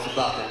old, it's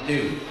about the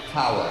new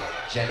power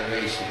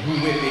generation. Who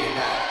with me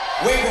tonight?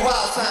 Wave the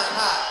wild sign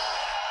high.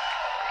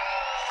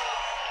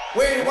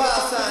 Wave the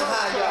wild sign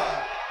high,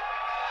 y'all.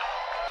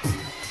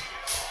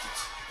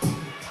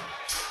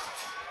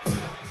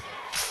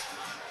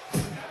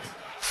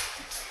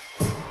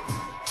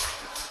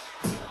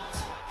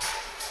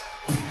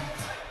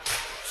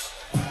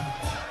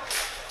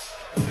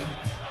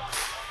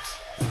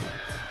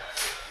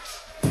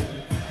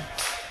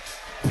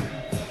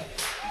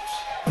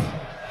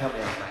 Help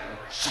me out, man.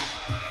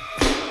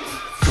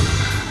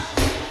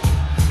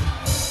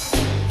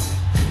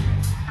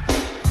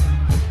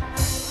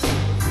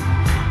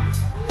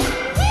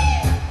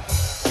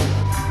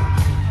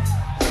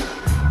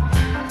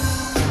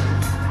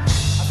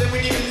 I think we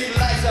need to leave the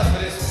lights up for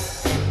this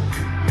one.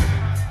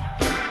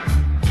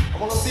 I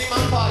want to see my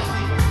party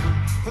people.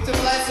 Put them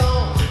lights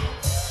on.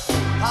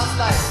 House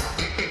lights.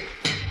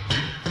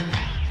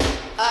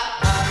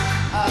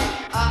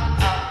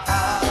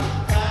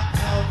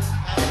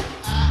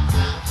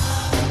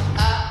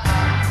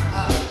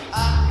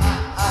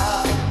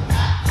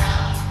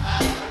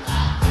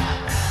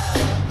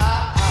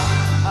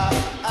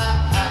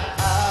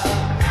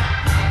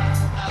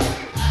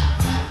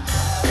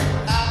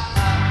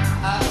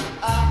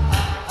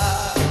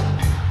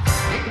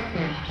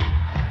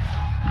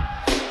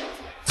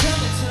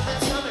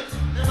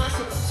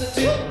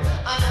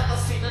 I never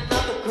seen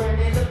another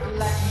granny looking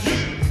like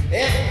you.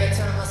 Every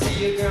time I see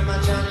you, girl, my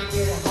Johnny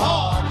getting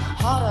hard.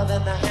 Harder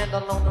than the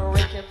handle on the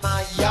rake in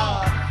my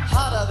yard.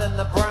 Harder than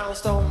the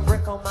brownstone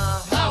brick on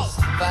my house.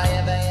 If I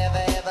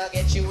ever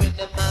get you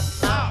into my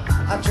mouth,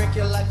 I drink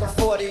you like a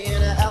 40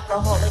 in an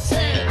alcoholic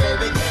tan.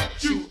 Baby,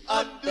 can't you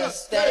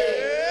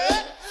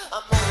understand?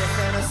 I'm only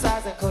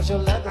fantasizing cause your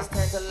love is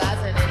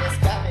tantalizing and it's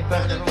got me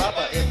burning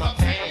rubber in my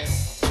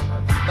pants.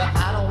 But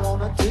I don't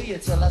wanna do you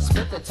till I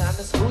spent the time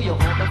to school you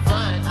on the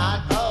fine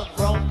art of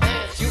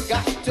romance. You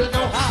got to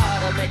know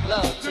how to make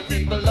love to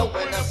me below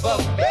and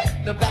above.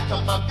 The back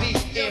of my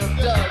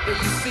BMW,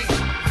 you see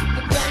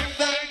the bang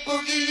bang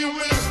boogie you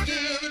will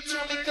steal the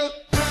tropical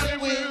party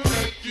will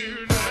make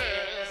you dance.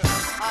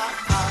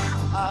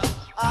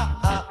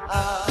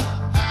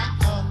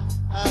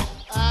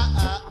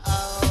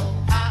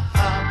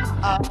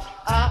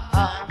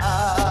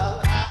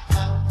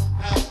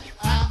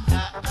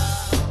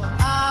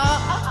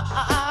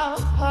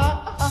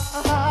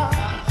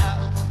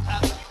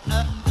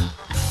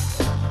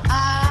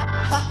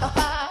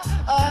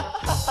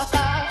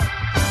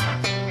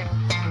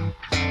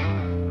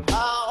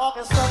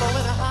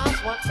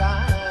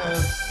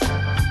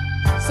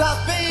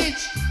 South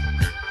Beach.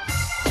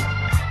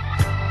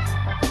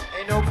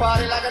 Ain't no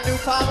party like a new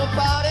power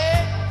party.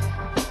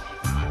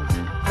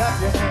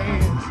 Clap your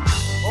hands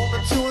on the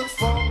to and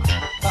fro.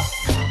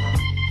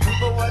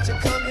 People, what you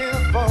come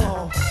here for?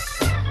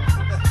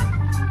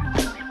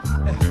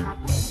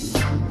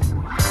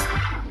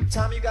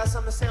 Tom, you got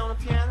something to say on the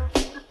piano,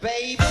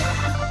 baby?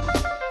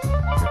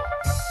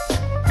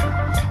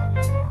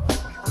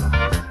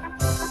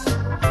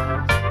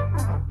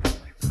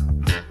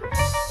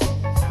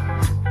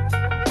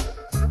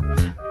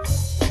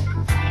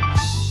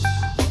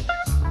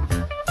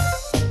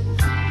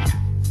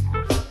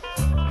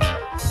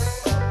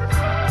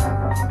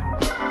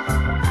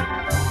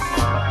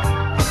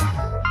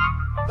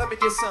 Let me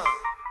get some.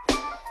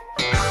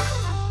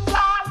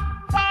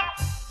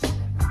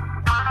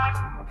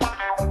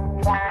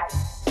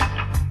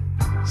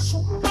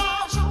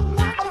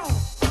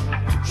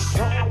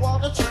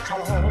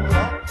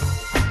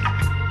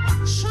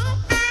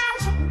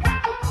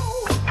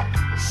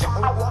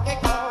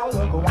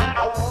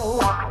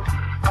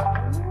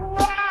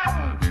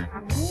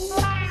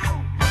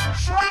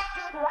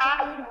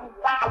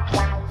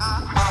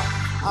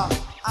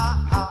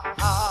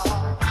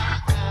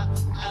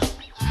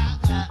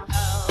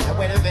 Now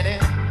wait a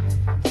minute.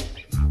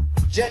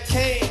 Jet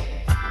King.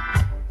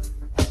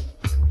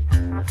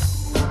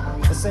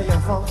 They say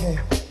you're funky.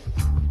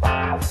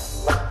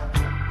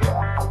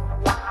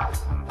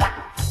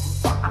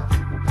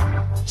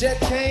 Jet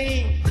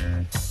King.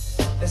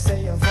 They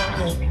say you're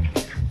funky.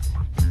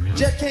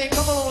 Jet King,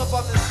 come on up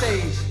on the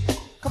stage.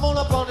 Come on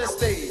up on this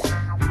stage.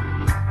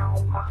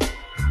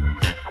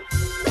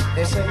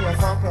 They say you're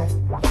funky.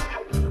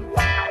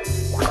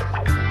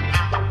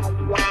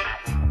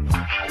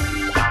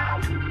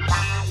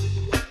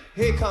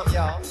 Here come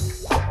y'all.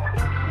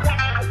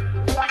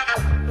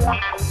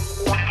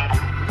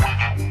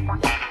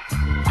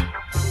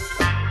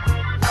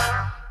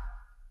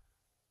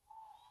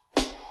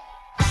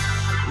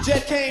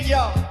 Jet King,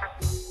 y'all.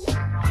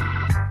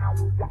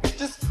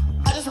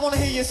 I just want to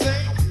hear you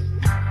sing.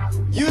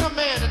 You the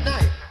man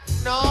tonight.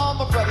 No,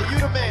 my brother, you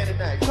the man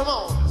tonight. Come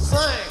on, sing.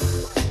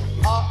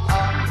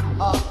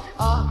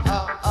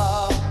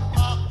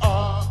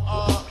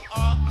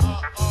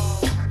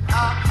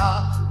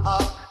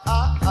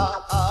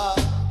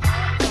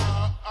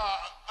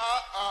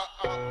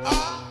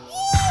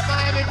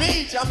 Miami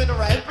Beach, I'm in the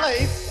right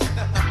place.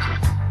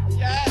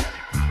 Yeah.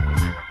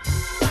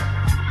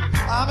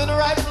 I'm in the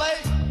right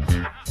place.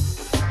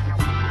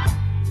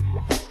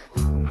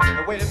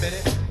 But wait a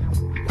minute.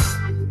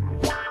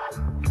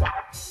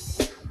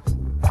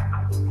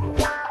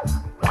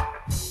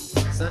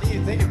 Sonny,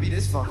 you think it'd be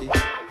this funky?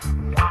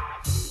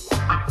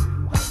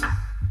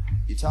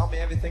 You taught me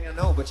everything I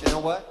know, but you know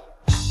what?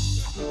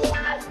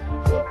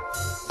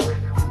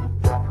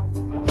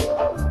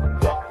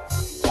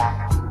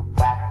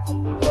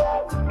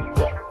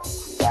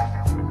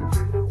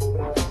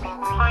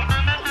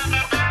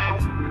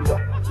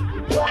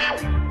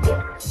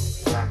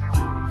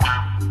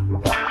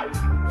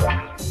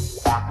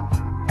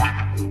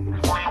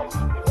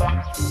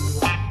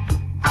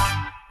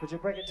 Could you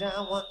break it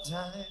down one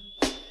time?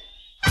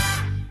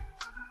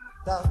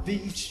 South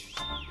Beach.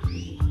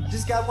 I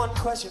just got one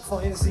question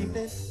for you this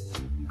evening.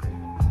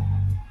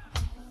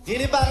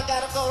 Anybody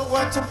gotta go to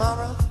work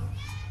tomorrow?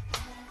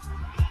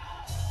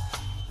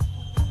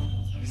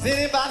 Is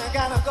anybody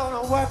gotta go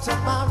to work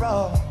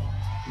tomorrow?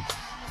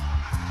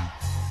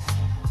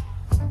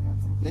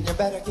 Then you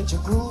better get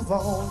your groove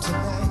on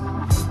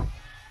tonight.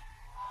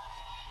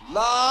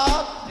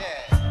 Lord,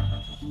 yeah.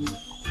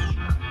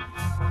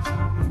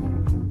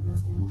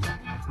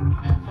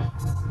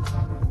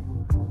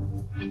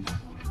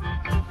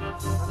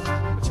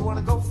 What you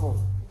wanna go for?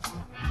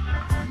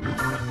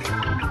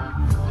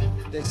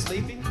 They're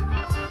sleepy?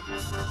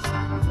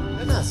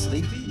 They're not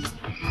sleepy.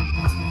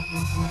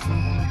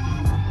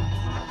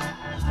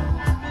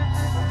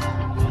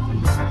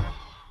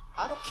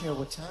 I don't care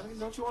what time it is.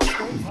 Don't you want to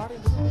stay party?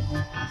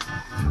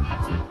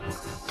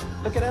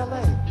 Look at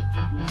LA.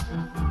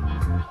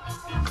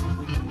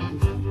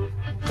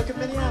 Look at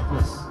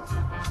Minneapolis.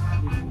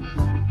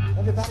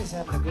 Everybody's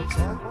having a good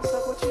time. What's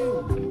up with you?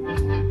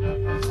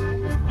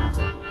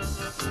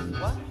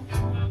 What?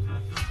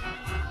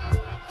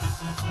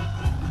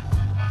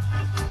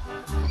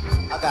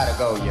 I gotta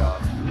go, y'all.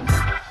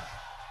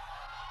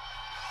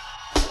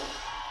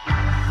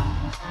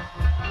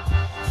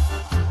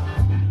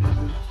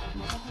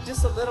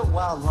 Just a little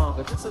while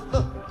longer. Just a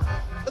look.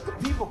 Look at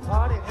people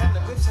partying,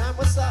 having a good time.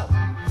 What's up?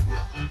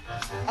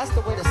 That's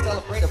the way to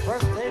celebrate a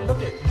birthday.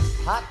 Look at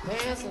hot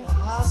pants in the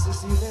house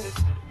this evening.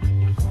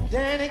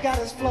 Danny got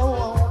his flow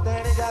on.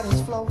 Danny got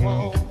his flow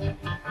on.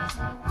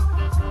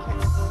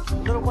 A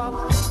little while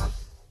longer.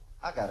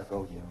 I gotta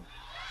go, yo.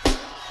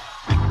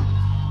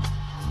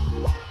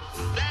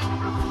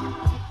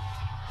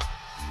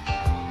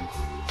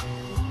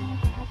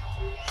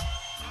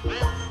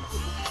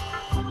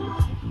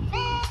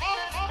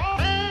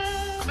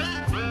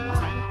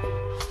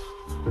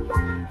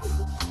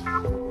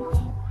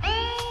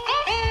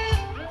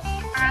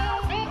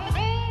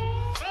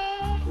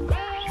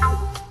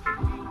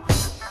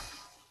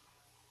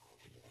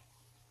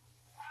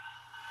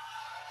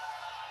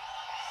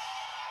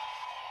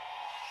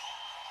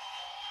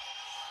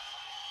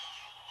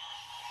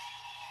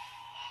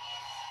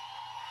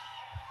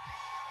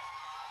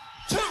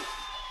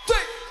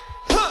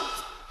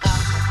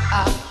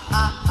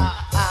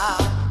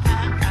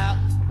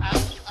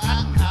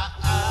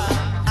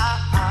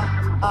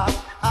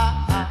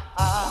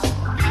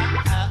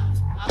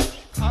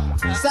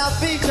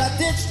 South Beach, I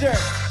ditched her.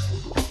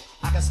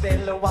 I can stay a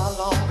little while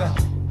longer.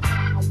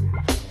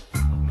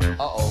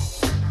 Uh-oh.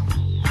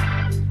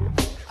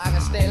 I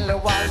can stay a little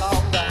while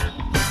longer.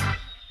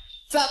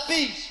 South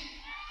Beach.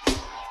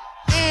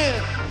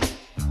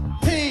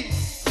 N-P-G.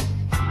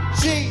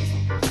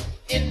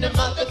 In the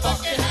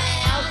motherfucking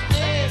house.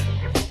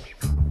 N-P-G.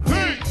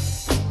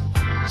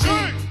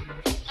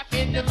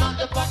 In the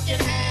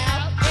motherfucking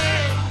house.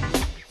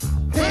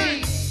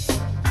 N-P-G.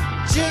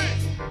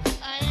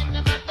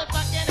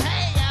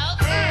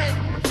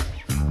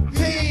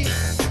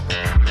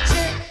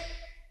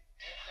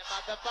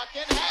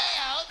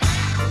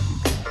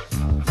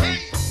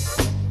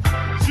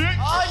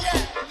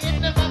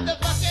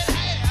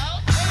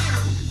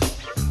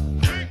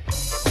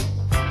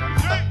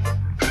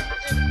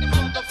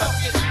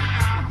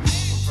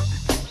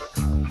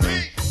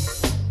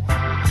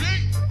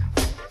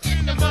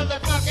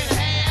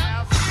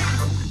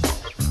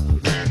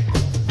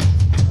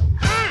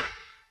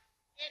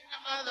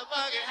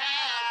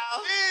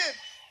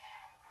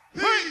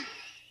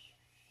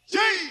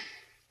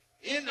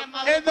 In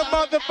the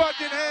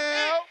motherfucking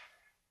hell.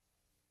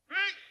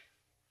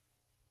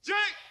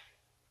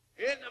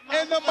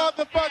 In the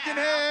motherfucking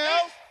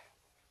hell.